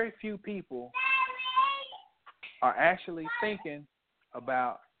 But very few people are actually thinking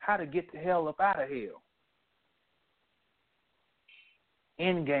about how to get the hell up out of hell.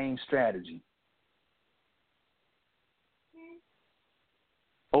 End-game strategy.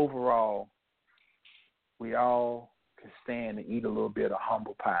 Overall, we all can stand and eat a little bit of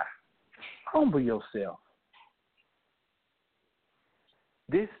humble pie. Humble yourself.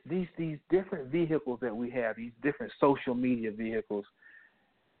 These different vehicles that we have, these different social media vehicles,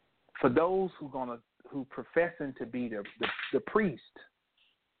 for those who professing to be the priest,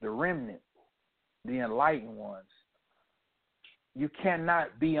 the remnant, the enlightened ones, you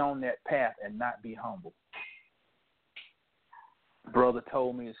cannot be on that path and not be humble. Brother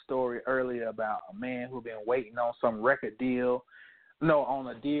told me a story earlier about a man who been waiting on some record deal, on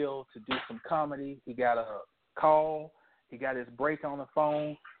a deal to do some comedy. He got a call. He got his break on the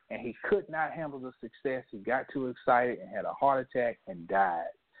phone, and he could not handle the success. He got too excited and had a heart attack and died.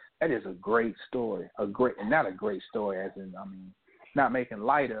 That is a great story. Not a great story as in, not making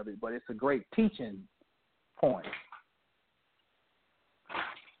light of it, but it's a great teaching point.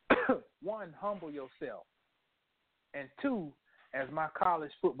 1, humble yourself. And 2, as my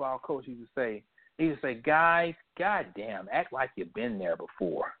college football coach used to say, guys, goddamn, act like you've been there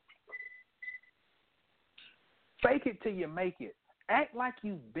before. Fake it till you make it. Act like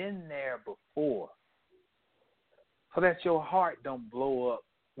you've been there before so that your heart don't blow up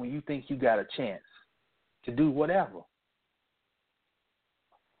when you think you got a chance to do whatever.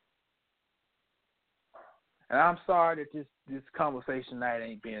 And I'm sorry that this conversation tonight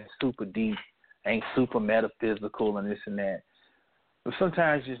ain't being super deep, ain't super metaphysical and this and that. But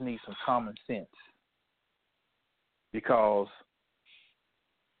sometimes you just need some common sense. Because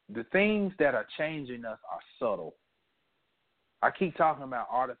the things that are changing us are subtle. I keep talking about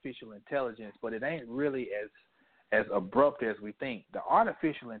artificial intelligence, but it ain't really as abrupt as we think. The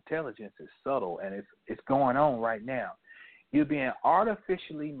artificial intelligence is subtle, and it's going on right now. You're being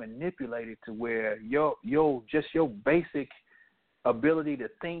artificially manipulated to where your basic ability to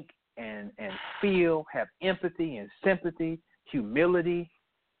think and feel, have empathy and sympathy, humility,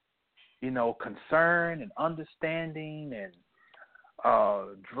 concern and understanding and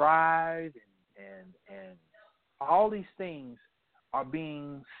drive and all these things are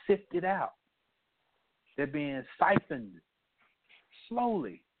being sifted out. They're being siphoned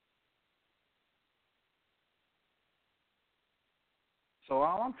slowly. So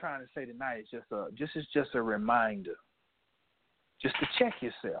all I'm trying to say tonight is just a reminder, just to check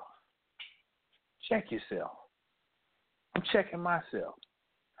yourself. Check yourself. I'm checking myself.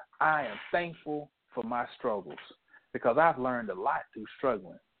 I am thankful for my struggles because I've learned a lot through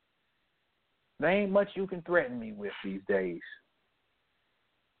struggling. There ain't much you can threaten me with these days.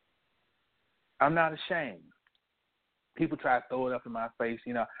 I'm not ashamed. People try to throw it up in my face.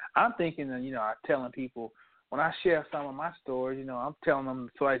 I'm thinking, I'm telling people when I share some of my stories, I'm telling them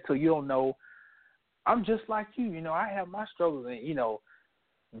so you don't know. I'm just like you. I have my struggles, and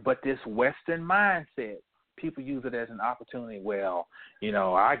but this Western mindset, people use it as an opportunity. Well,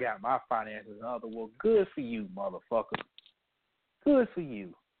 I got my finances and other. Well, good for you, motherfucker. Good for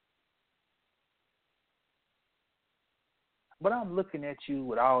you. But I'm looking at you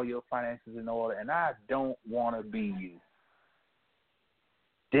with all your finances in order, and I don't want to be you.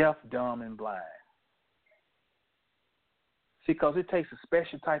 Deaf, dumb, and blind. See, because it takes a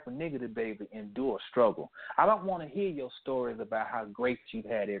special type of nigga to be able to endure struggle. I don't want to hear your stories about how great you've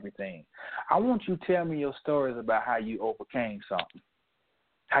had everything. I want you to tell me your stories about how you overcame something,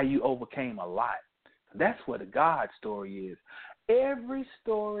 how you overcame a lot. That's what the God story is. Every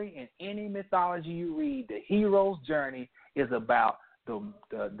story in any mythology you read, the hero's journey is about the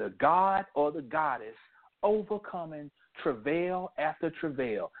god or the goddess overcoming travail after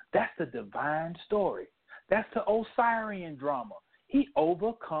travail. That's the divine story. That's the Osirian drama. He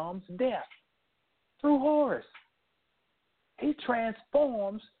overcomes death through Horus. He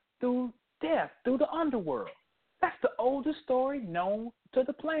transforms through death, through the underworld. That's the oldest story known to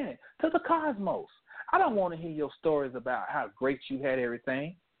the planet, to the cosmos. I don't want to hear your stories about how great you had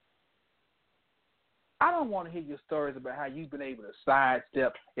everything. I don't want to hear your stories about how you've been able to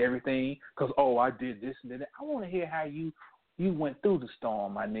sidestep everything because, I did this and that. I want to hear how you went through the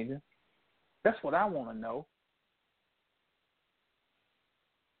storm, my nigga. That's what I want to know.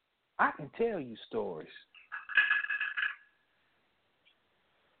 I can tell you stories.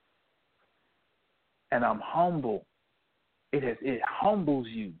 And I'm humble. It humbles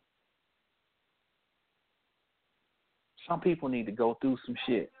you. Some people need to go through some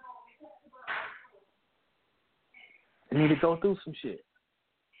shit. They need to go through some shit.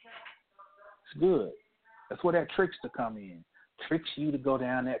 It's good. That's where that trickster come in. Tricks you to go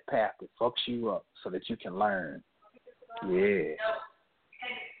down that path that fucks you up so that you can learn. Yeah.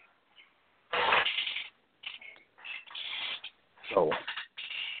 So,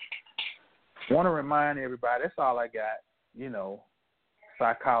 I want to remind everybody, that's all I got,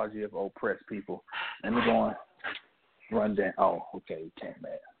 psychology of oppressed people. Let me go and run down. Oh, okay, we can't,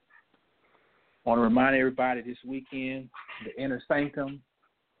 man. I want to remind everybody this weekend, the Inner Sanctum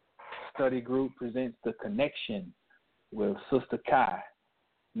Study Group presents The Connection with Sister Kai,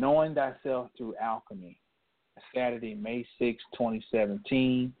 Knowing Thyself Through Alchemy, Saturday, May 6,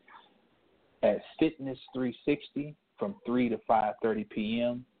 2017, at Fitness 360 from 3 to 5:30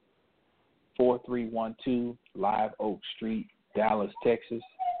 p.m., 4312 Live Oak Street, Dallas, Texas,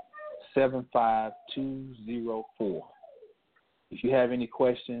 75204. If you have any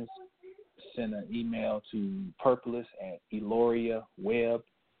questions, send an email to Purpolis at Eloria Webb,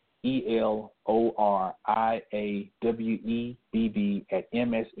 ELORIAWEBB at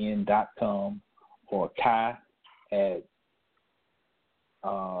MSN.com, or Kai at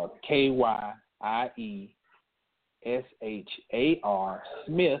KYIESHAR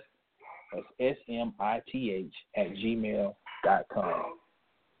Smith, that's SMITH at gmail.com.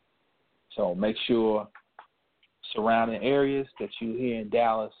 So make sure surrounding areas that you here in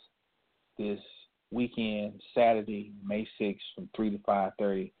Dallas this weekend, Saturday, May 6th from 3 to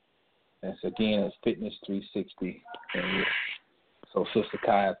 5:30. That's again at Fitness 360. And so Sister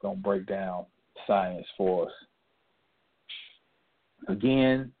Kai is going to break down science for us.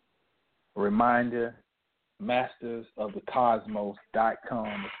 Again, a reminder,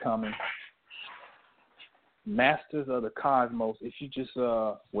 mastersofthecosmos.com is coming. Masters of the Cosmos, if you just,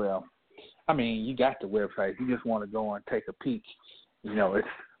 you got the website. If you just want to go and take a peek, it's,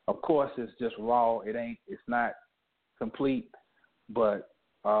 of course, it's just raw. It's not complete, But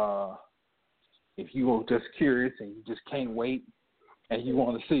if you were just curious and you just can't wait and you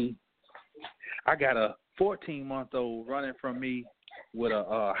want to see, I got a 14-month-old running from me with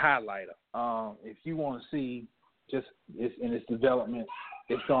a highlighter. If you want to see just in its development,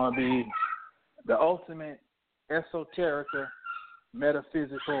 it's going to be the ultimate esoterica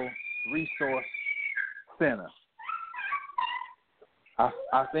metaphysical resource center.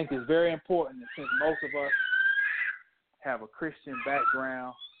 I think it's very important that since most of us have a Christian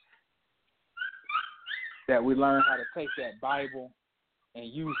background, that we learn how to take that Bible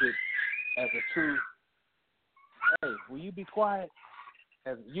and use it as a true, hey, will you be quiet?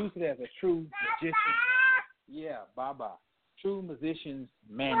 Use it as a true magician. Yeah, bye-bye. True musician's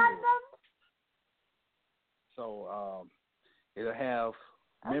manual. So it'll have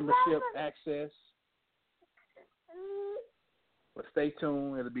membership access. But stay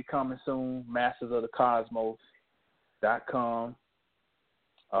tuned. It'll be coming soon. mastersofthecosmos.com.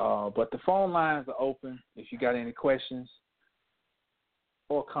 But the phone lines are open if you got any questions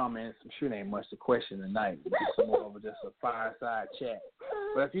or comments. I'm sure there ain't much to question tonight. It's just more of just a fireside chat.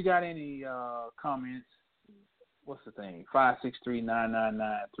 But if you got any comments, what's the thing?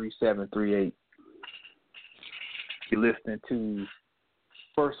 563-999-3738. You're listening to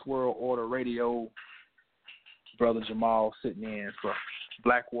First World Order Radio. Brother Jamal sitting in for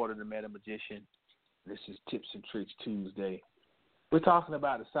Blackwater the Meta Magician. This is Tips and Tricks Tuesday. We're talking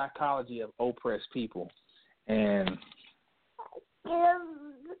about the psychology of oppressed people. And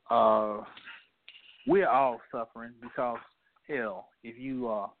we're all suffering because, hell, if you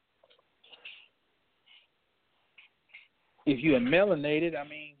are melanated, I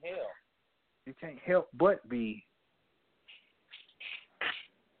mean, hell, you can't help but be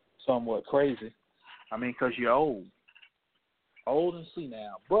somewhat crazy. I mean, because you're old and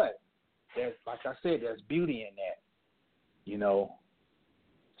senile. But there's, like I said, there's beauty in that, you know.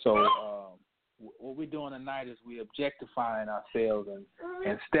 So what we're doing tonight is we're objectifying ourselves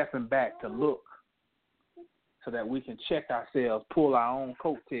and stepping back to look so that we can check ourselves, pull our own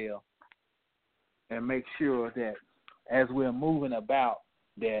coattail, and make sure that as we're moving about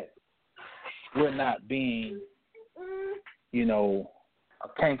that we're not being, you know, a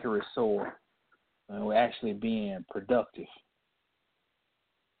cankerous sore. And we're actually being productive.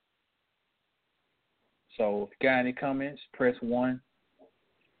 So if you got any comments, press 1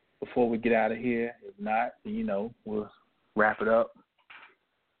 before we get out of here. If not, you know, we'll wrap it up.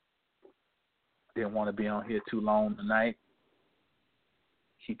 Didn't want to be on here too long tonight.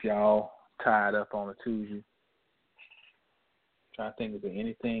 Keep y'all tied up on a Tuesday. Trying to think, is there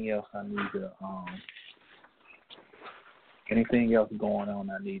anything else I need to anything else going on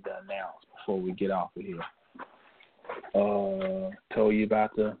I need to announce before we get off of here? Told you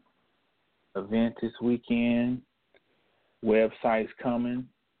about the event this weekend. Website's coming.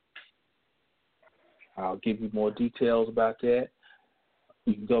 I'll give you more details about that.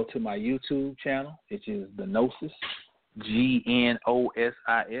 You can go to my YouTube channel, which is The Gnosis, GNOSIS.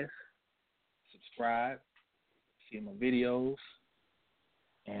 Subscribe, see my videos.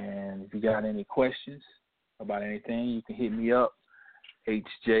 And if you got any questions about anything, you can hit me up,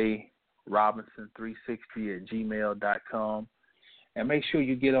 hjrobinson360@gmail.com. And make sure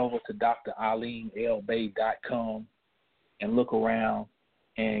you get over to draleenlbay.com and look around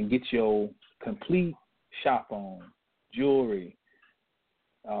and get your complete shop on jewelry,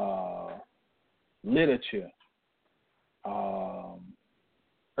 literature,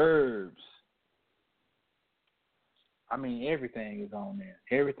 herbs. I mean, everything is on there.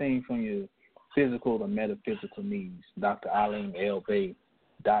 Everything from your physical to metaphysical needs.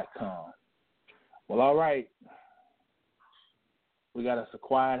 draleenlbay.com. Well, all right. We got us a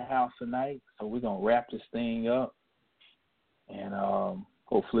quiet house tonight, so we're going to wrap this thing up. And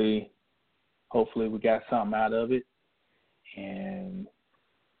hopefully we got something out of it. And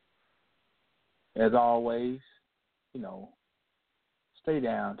as always, you know, stay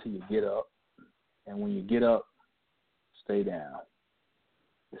down till you get up. And when you get up, stay down.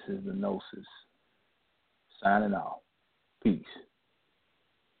 This is the Gnosis. Signing off. Peace.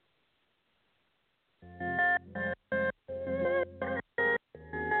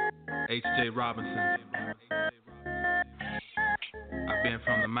 H.J. Robinson. I've been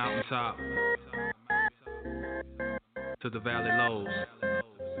from the mountaintop to the valley lows,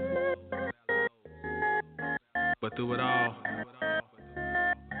 but through it all,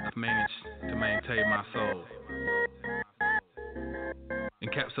 I've managed to maintain my soul.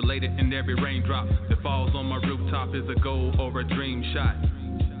 Encapsulated in every raindrop that falls on my rooftop is a goal or a dream shot.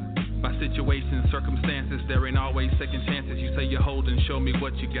 By situations, circumstances, there ain't always second chances. You say you're holding, show me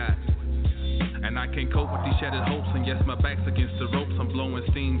what you got. And I can't cope with these shattered hopes, and yes, my back's against the ropes. I'm blowing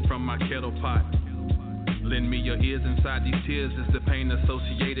steam from my kettle pot. Lend me your ears. Inside these tears is the pain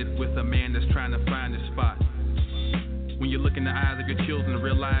associated with a man that's trying to find his spot. When you look in the eyes of your children,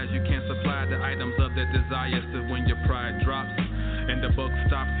 realize you can't supply the items of their desires. So when your pride drops and the buck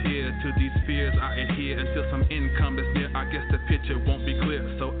stops here, to these fears I adhere until some income is near. I guess the picture won't be clear,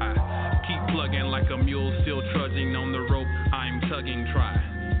 so I keep plugging like a mule, still trudging on the rope. I'm tugging, try.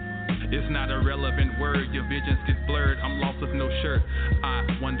 It's not a relevant word, your visions get blurred. I'm lost with no shirt, I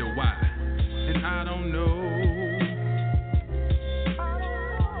wonder why. And I don't know.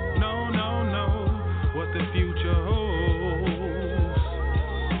 No, what the future holds.